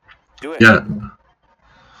 Do it. Yeah.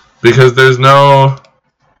 Because there's no...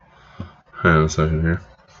 Hang on a second here.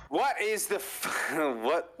 What is the...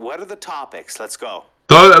 What are the topics? Let's go.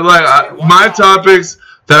 My topics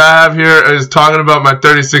that I have here is talking about my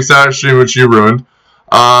 36-hour stream, which you ruined.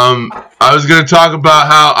 I was going to talk about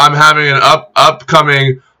how I'm having an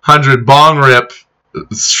upcoming 100 bong rip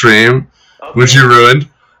stream, which you ruined.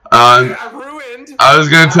 I was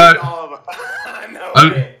going to tell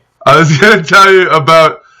I was going to tell you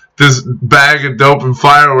about this bag of dope and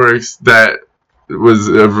fireworks that was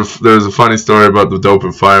there was a funny story about the dope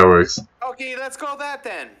and fireworks. Okay, let's go with that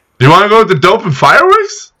then. You want to go with the dope and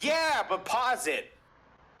fireworks? Yeah, but pause it.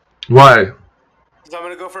 Why? Because I'm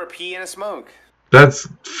going to go for a pee and a smoke. That's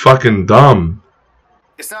fucking dumb.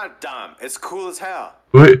 It's not dumb. It's cool as hell.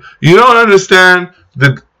 Wait, you don't understand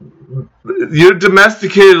that your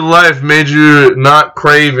domesticated life made you not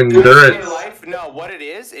crave endurance. No, what it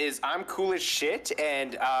is I'm cool as shit,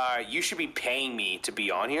 and you should be paying me to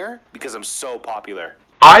be on here because I'm so popular.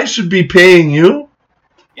 I should be paying you?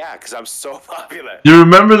 Yeah, because I'm so popular. You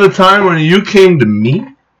remember the time when you came to me?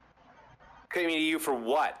 Came to you for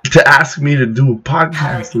what? To ask me to do a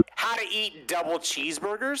podcast. How to eat double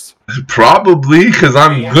cheeseburgers? Probably, because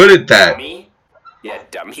I'm good at that. Dummy? Yeah,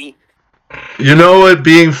 dummy. You know what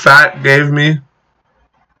being fat gave me?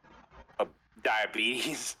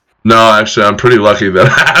 Diabetes. No, actually, I'm pretty lucky that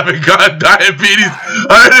I haven't got diabetes.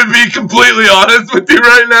 I'm gonna be completely honest with you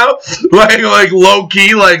right now. Like low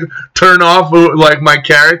key, turn off my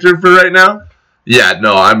character for right now. Yeah,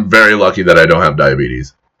 no, I'm very lucky that I don't have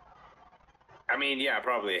diabetes. I mean, yeah,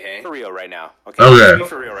 probably. Hey, for real right now. Okay. Be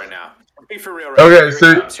for real right now. Be for real right now. Okay,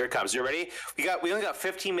 so here it comes. You ready? We only got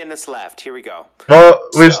 15 minutes left. Here we go. Well,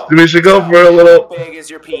 we should go for a little. How big is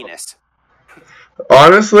your penis?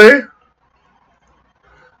 Honestly,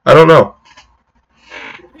 I don't know.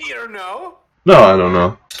 You don't know? No, I don't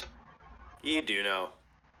know. You do know.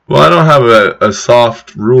 Well, I don't have a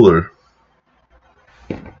soft ruler.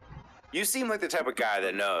 You seem like the type of guy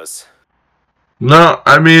that knows. No,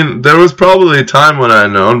 I mean, there was probably a time when I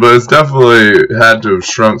known, but it's definitely had to have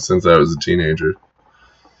shrunk since I was a teenager.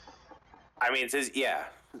 I mean, yeah,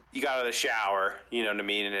 you got out of the shower, you know what I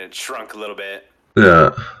mean, and it shrunk a little bit. Yeah,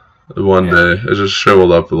 one day. It just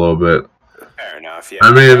shriveled up a little bit. Fair enough. Yeah.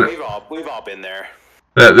 I mean, we've all been there.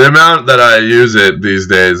 The amount that I use it these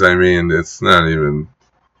days, I mean, it's not even.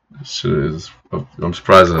 I'm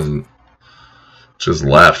surprised it hasn't just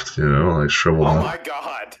left, like shriveled Oh up. my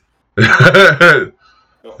god.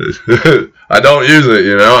 I don't use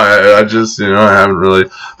it, I just, I haven't really.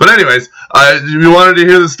 But anyways, you wanted to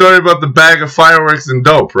hear the story about the bag of fireworks and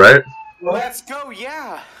dope, right? Let's go,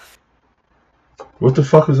 yeah. What the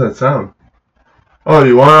fuck was that sound? Oh,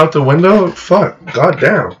 you want out the window? Fuck,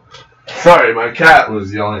 goddamn. Sorry, my cat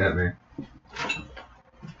was yelling at me.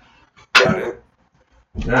 Got it.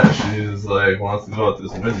 Yeah, she's like, wants to go out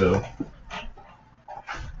this window.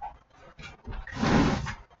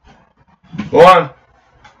 Go on.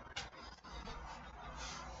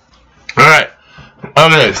 Alright.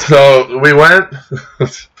 Okay, so we went.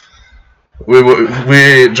 we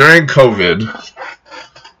during COVID.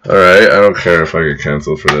 Alright, I don't care if I get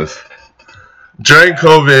canceled for this. During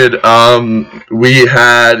COVID, we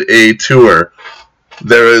had a tour.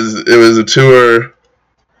 It was a tour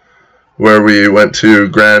where we went to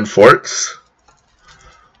Grand Forks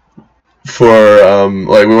for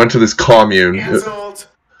we went to this commune. Canceled.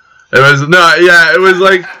 It was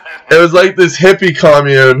like this hippie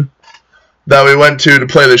commune that we went to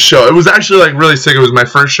play this show. It was actually like really sick. It was my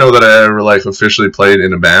first show that I ever like officially played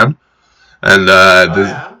in a band, and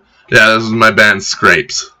this was my band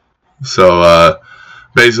Scrapes. So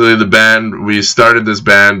basically, we started this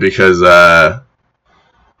band because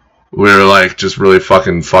we were like just really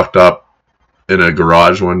fucking fucked up in a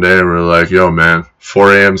garage one day, and we were like, "Yo, man,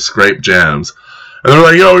 4 a.m. scrape jams," and they're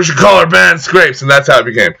like, "Yo, we should call our band Scrapes," and that's how it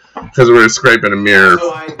became, because we were scraping a mirror.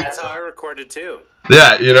 That's how I recorded too.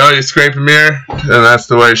 Yeah, you scrape a mirror, and that's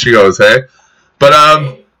the way she goes, hey? But,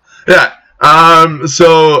 yeah.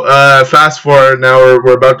 So, fast forward, now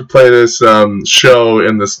we're about to play this, show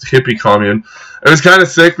in this hippie commune. It was kind of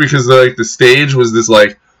sick because, like, the stage was this,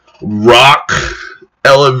 like, rock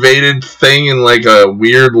elevated thing in, like, a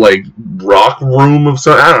weird, like, rock room of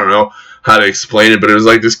some, I don't know how to explain it, but it was,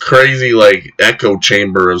 like, this crazy, like, echo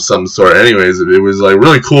chamber of some sort. Anyways, it was, like,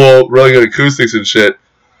 really cool, really good acoustics and shit.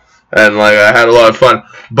 And, like, I had a lot of fun.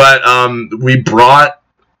 But, we brought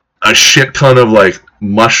a shit ton of, like,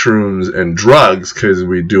 mushrooms and drugs, because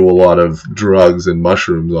we do a lot of drugs and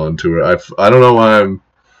mushrooms on tour. I don't know why I'm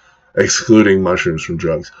excluding mushrooms from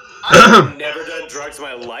drugs. I've never done drugs in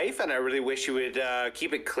my life, and I really wish you would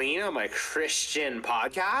keep it clean on my Christian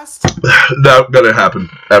podcast. Not gonna happen,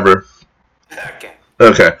 ever.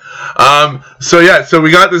 Okay. So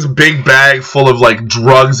we got this big bag full of like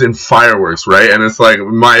drugs and fireworks, right? And it's like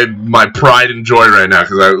my pride and joy right now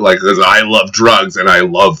because I love drugs and I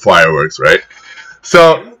love fireworks, right?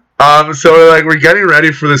 So we're getting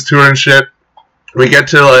ready for this tour and shit. We get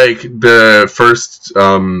to like the first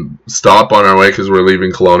stop on our way because we're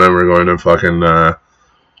leaving Kelowna and we're going to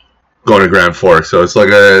Grand Forks. So it's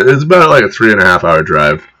about like a 3.5 hour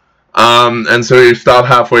drive. And so we stop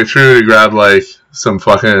halfway through to grab like some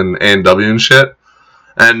fucking A&W and shit.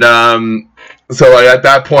 And so like at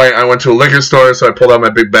that point I went to a liquor store, so I pulled out my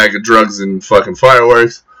big bag of drugs and fucking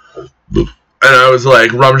fireworks. And I was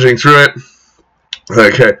like rummaging through it.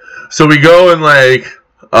 Okay. So we go and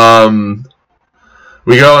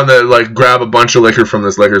grab a bunch of liquor from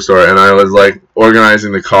this liquor store, and I was like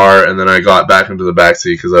organizing the car, and then I got back into the back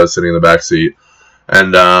seat because I was sitting in the back seat.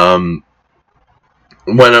 And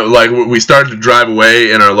when we started to drive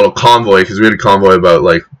away in our little convoy, because we had a convoy of about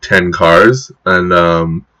like 10 cars, and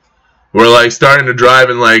we're like starting to drive,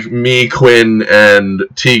 and like me, Quinn, and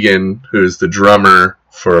Tegan, who's the drummer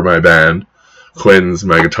for my band, Quinn's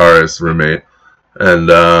my guitarist roommate, and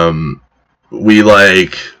we're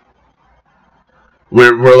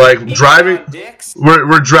driving,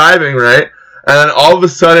 we're driving, right? And then all of a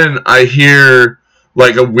sudden I hear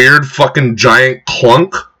like a weird fucking giant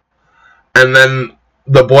clunk, and then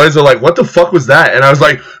the boys are like, "What the fuck was that?" And I was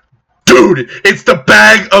like, "Dude, it's the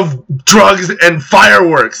bag of drugs and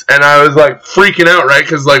fireworks." And I was like freaking out, right?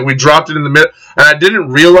 Because like we dropped it in the middle, and I didn't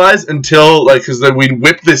realize until like, because then we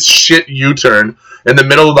whipped this shit U-turn in the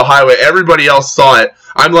middle of the highway. Everybody else saw it.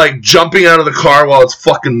 I'm like jumping out of the car while it's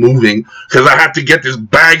fucking moving because I have to get this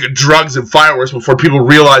bag of drugs and fireworks before people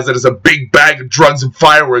realize that it's a big bag of drugs and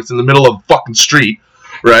fireworks in the middle of the fucking street,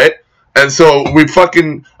 right? And so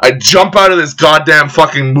I jump out of this goddamn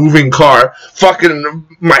fucking moving car. Fucking,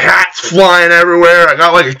 my hat's flying everywhere. I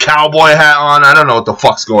got like a cowboy hat on. I don't know what the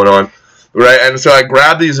fuck's going on, right? And so I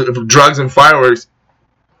grab these drugs and fireworks,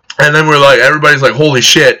 and then we're like, everybody's like, "Holy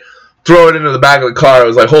shit!" Throw it into the back of the car. I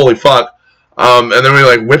was like, "Holy fuck!" And then we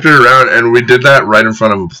like whipped it around, and we did that right in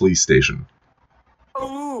front of a police station.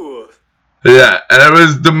 Ooh. Yeah, and it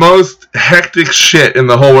was the most hectic shit in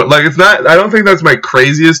the whole world. Like, it's not. I don't think that's my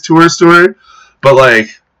craziest tour story, but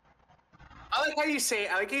like, I like how you say.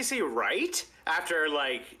 I like how you say right after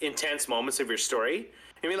like intense moments of your story.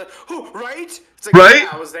 You mean like, oh, right? It's like, right? yeah,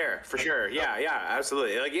 I was there for sure. Yeah, yeah,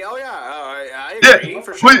 absolutely. Like, oh yeah, I Yeah, agree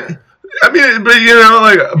for sure. but I mean, but you know,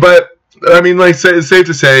 like, but I mean, like, it's safe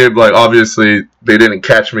to say, like, obviously they didn't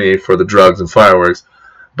catch me for the drugs and fireworks,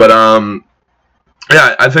 but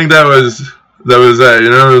yeah, I think you know, it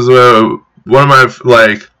was one of my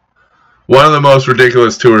like one of the most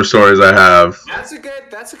ridiculous tour stories I have. That's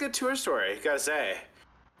a good tour story. Gotta say.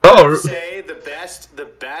 I have to Oh, say the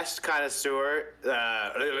best kind of tour,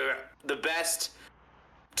 the best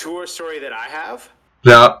tour story that I have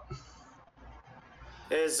yeah.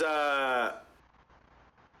 is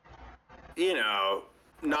you know,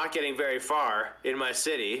 not getting very far in my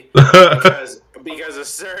city because a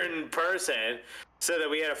certain person said that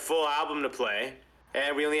we had a full album to play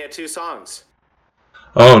and we only had 2 songs.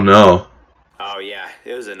 Oh no. Oh yeah,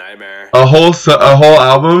 it was a nightmare. A whole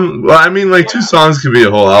album? Well, I mean, like, two Yeah. songs could be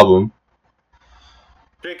a whole album.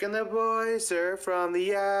 Drinking the boys are from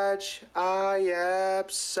the edge. I am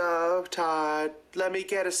so tired. Let me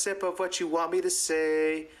get a sip of what you want me to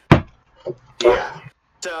say. Yeah.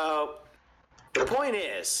 So the point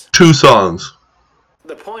is, Two songs.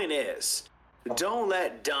 don't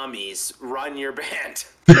let dummies run your band.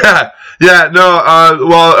 Yeah, yeah. No.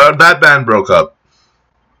 Well, that band broke up.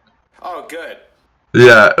 Oh, good.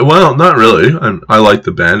 Yeah. Well, not really. I like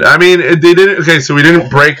the band. I mean, they didn't. Okay, so we didn't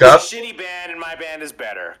break up. It's a shitty band, and my band is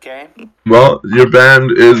better. Okay. Well, your band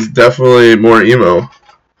is definitely more emo.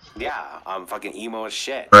 Yeah, I'm fucking emo as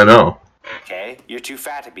shit. I know. Okay, you're too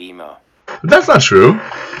fat to be emo. But that's not true.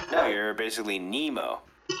 No, you're basically Nemo.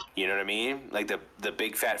 You know what I mean? Like the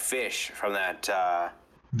big fat fish from that.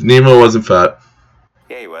 Nemo wasn't fat.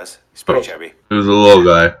 Yeah, he was. He's pretty chubby. He was a little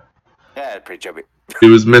guy. Yeah, pretty chubby. He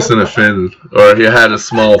was missing a fin, or he had a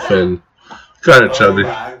small fin. Kind of chubby.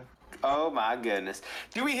 Oh my goodness.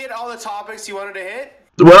 Did we hit all the topics you wanted to hit?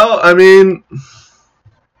 Well, I mean,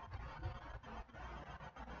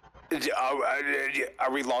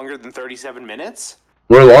 Are we longer than 37 minutes?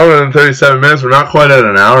 we're longer than 37 minutes. We're not quite at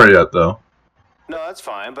an hour yet, though. No, that's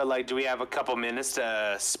fine. But like, do we have a couple minutes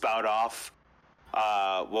to spout off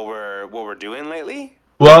what we're doing lately?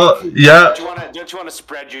 Well, yeah. Don't you want to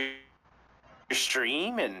spread your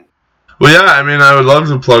stream and? Well, yeah. I mean, I would love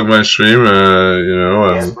to plug my stream. You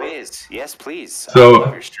know. Yes, please. Yes, please. So I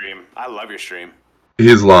love your stream. I love your stream.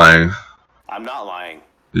 he's lying. I'm not lying.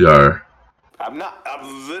 Yar. I'm not.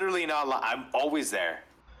 I'm literally not lying. I'm always there.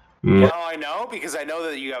 Mm. You know how I know? Because I know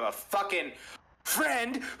that you have a fucking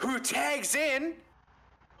friend who tags in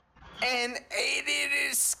and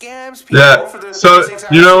it scams people for Yeah. the So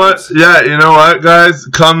 36 you know what? streams. Yeah. You know what, guys?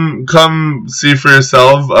 Come see for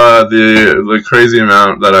yourself. The crazy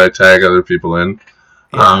amount that I tag other people in.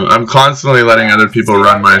 I'm constantly letting other people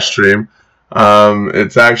run my stream.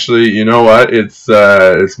 It's actually, you know what? It's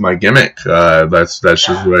my gimmick. That's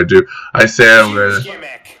just what I do. I say I'm gonna. Huge gimmick.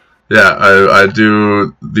 Yeah, I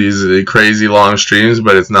do these crazy long streams,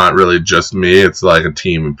 but it's not really just me. It's like a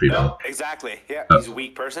team of people. No, exactly. Yeah, he's a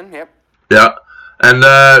weak person. Yep. Yeah,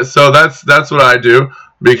 and so that's what I do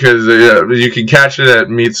because you can catch it at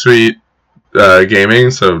Meat Sweet Gaming.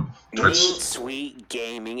 So Meat Sweet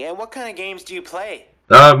Gaming. And what kind of games do you play?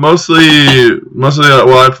 mostly.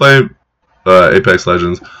 Well, I play Apex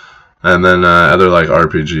Legends, and then other like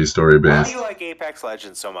RPG story Why based. do you like Apex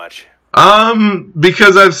Legends so much?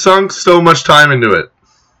 Because I've sunk so much time into it.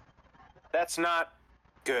 That's not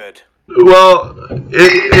good. Well,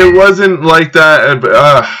 it wasn't like that.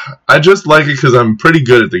 I just like it because I'm pretty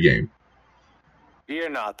good at the game. You're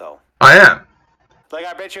not though. I am. Like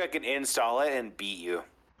I bet you I could install it and beat you,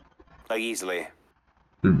 like easily.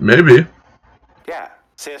 Maybe. Yeah.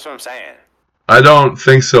 See, that's what I'm saying. I don't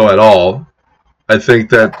think so at all. I think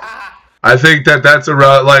that that's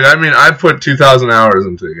around. Like, I mean, I put 2,000 hours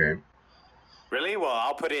into the game. Really? Well,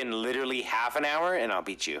 I'll put in literally half an hour and I'll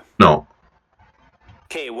beat you. No.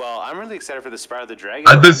 Okay, well, I'm really excited for the Spire of the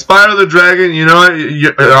Dragon. The Spire of the Dragon, you know what?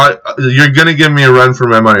 You're going to give me a run for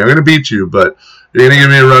my money. I'm going to beat you, but you're going to give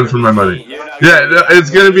me a run for my money. Yeah, it's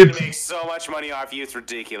going to be... make so much money off you, it's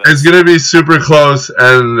ridiculous. It's going to be super close,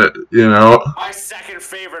 and, you know... My second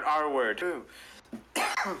favorite R word.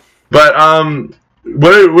 But,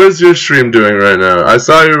 what is your stream doing right now? I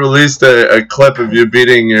saw you released a clip of you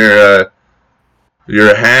beating your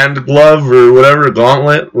hand glove or whatever,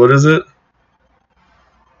 gauntlet. What is it?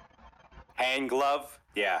 Hand glove?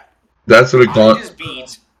 Yeah. That's what a I gauntlet... just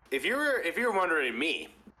beat... If you're wondering me,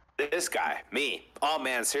 this guy, me, oh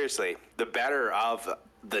man, seriously, the better of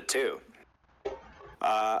the two.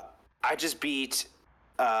 I just beat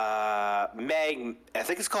I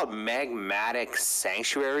think it's called Magmatic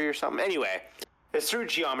Sanctuary or something. Anyway, it's through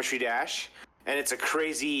Geometry Dash, and it's a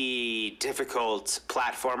crazy difficult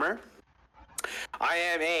platformer. I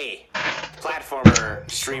am a platformer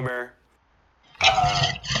streamer,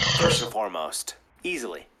 first and foremost,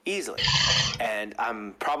 easily, and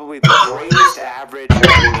I'm probably the greatest average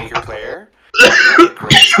Mario Maker player, and the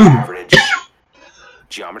greatest average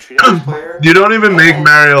Geometry Dash player. You don't even make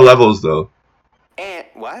Mario levels, though. And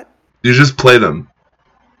what? You just play them.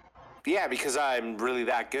 Yeah, because I'm really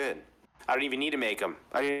that good. I don't even need to make them.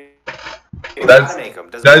 I don't even That's make them.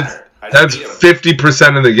 Doesn't matter. that's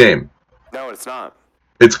 50% of the game. No, it's not.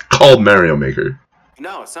 It's called Mario Maker.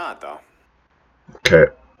 No, it's not though. Okay.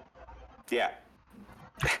 Yeah.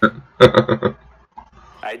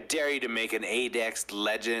 I dare you to make an Adex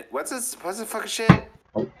Legend. What's this fucking shit?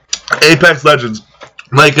 Apex Legends.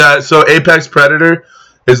 Like, so Apex Predator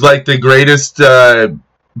is like the greatest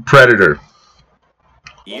predator.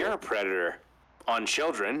 You're a predator on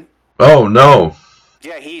children. Oh, no.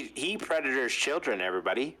 Yeah, he predators children,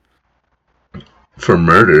 everybody. For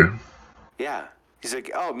murder. Yeah. He's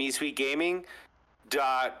like, oh, Me Sweet Gaming.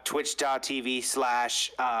 Twitch.tv/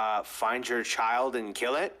 find your child and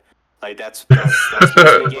kill it. Like, that's Me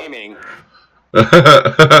Sweet Gaming.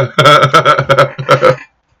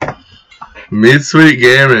 Me Sweet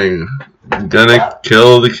Gaming. Gonna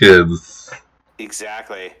kill the kids.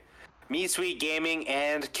 Exactly. Me Sweet Gaming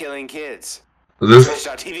and killing kids. This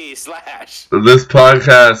Twitch.tv/ This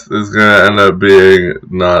podcast is gonna end up being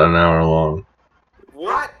not an hour long.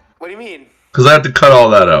 What? What do you mean? Because I have to cut all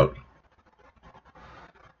that out.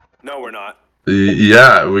 No, we're not.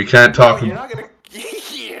 Yeah, we can't talk. No, you're not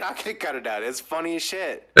gonna cut it out. It's funny as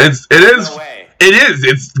shit. It is. No way. It is.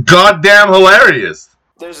 It's goddamn hilarious.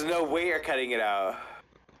 There's no way you're cutting it out.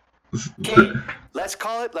 Okay, let's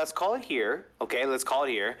call it here. Okay, let's call it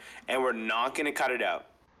here, and we're not gonna cut it out.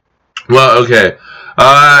 Well, okay.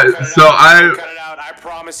 Cut it out. I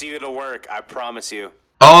promise you it'll work. I promise you.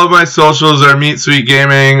 All of my socials are Meat Sweet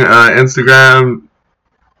Gaming, Instagram,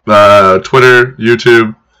 Twitter,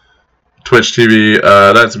 YouTube, Twitch TV.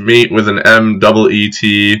 That's Meat with an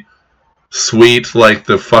MEET. Sweet like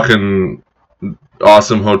the fucking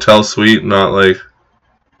awesome hotel suite, not like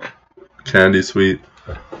candy sweet.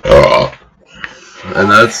 And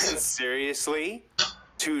that's seriously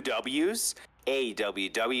 2 W's.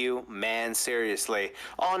 AWW, man, seriously.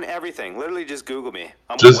 On everything. Literally just Google me.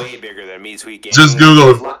 I'm way bigger than Me Sweet Gaming. Just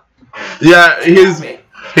Google him. Yeah, he's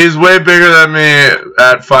way bigger than me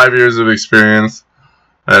at 5 years of experience.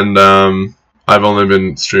 And I've only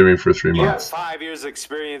been streaming for 3 months. You have 5 years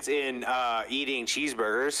experience in eating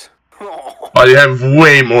cheeseburgers. Oh, you have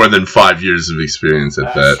way more than 5 years of experience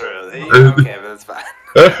at that. True. Okay, but that's fine.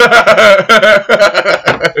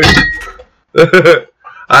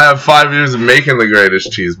 I have 5 years of making the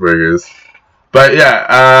greatest cheeseburgers. But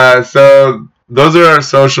yeah, so those are our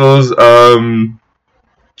socials. Don't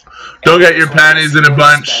get your panties in a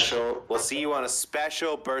bunch. We'll see you on a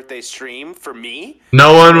special birthday stream for me.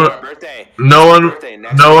 No one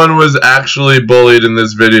was actually bullied in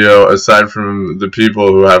this video aside from the people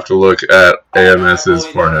who have to look at AMS's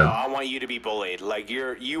forehead. No, I want you to be bullied. Like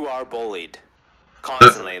you are bullied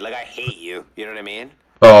constantly. Like I hate you. You know what I mean?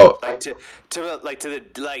 Oh.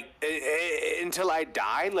 Until I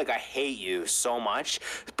die, like I hate you so much.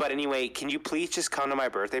 But anyway, can you please just come to my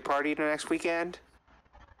birthday party next weekend?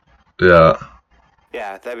 Yeah.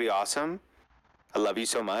 Yeah, that'd be awesome. I love you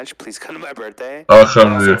so much. Please come to my birthday. I'll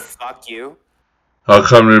come to you. Fuck you. I'll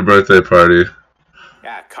come to your birthday party.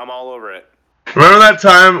 Yeah, come all over it. Remember that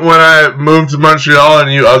time when I moved to Montreal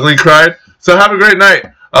and you ugly cried? So have a great night.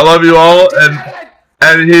 I love you all,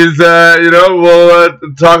 and he's, we'll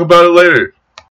talk about it later.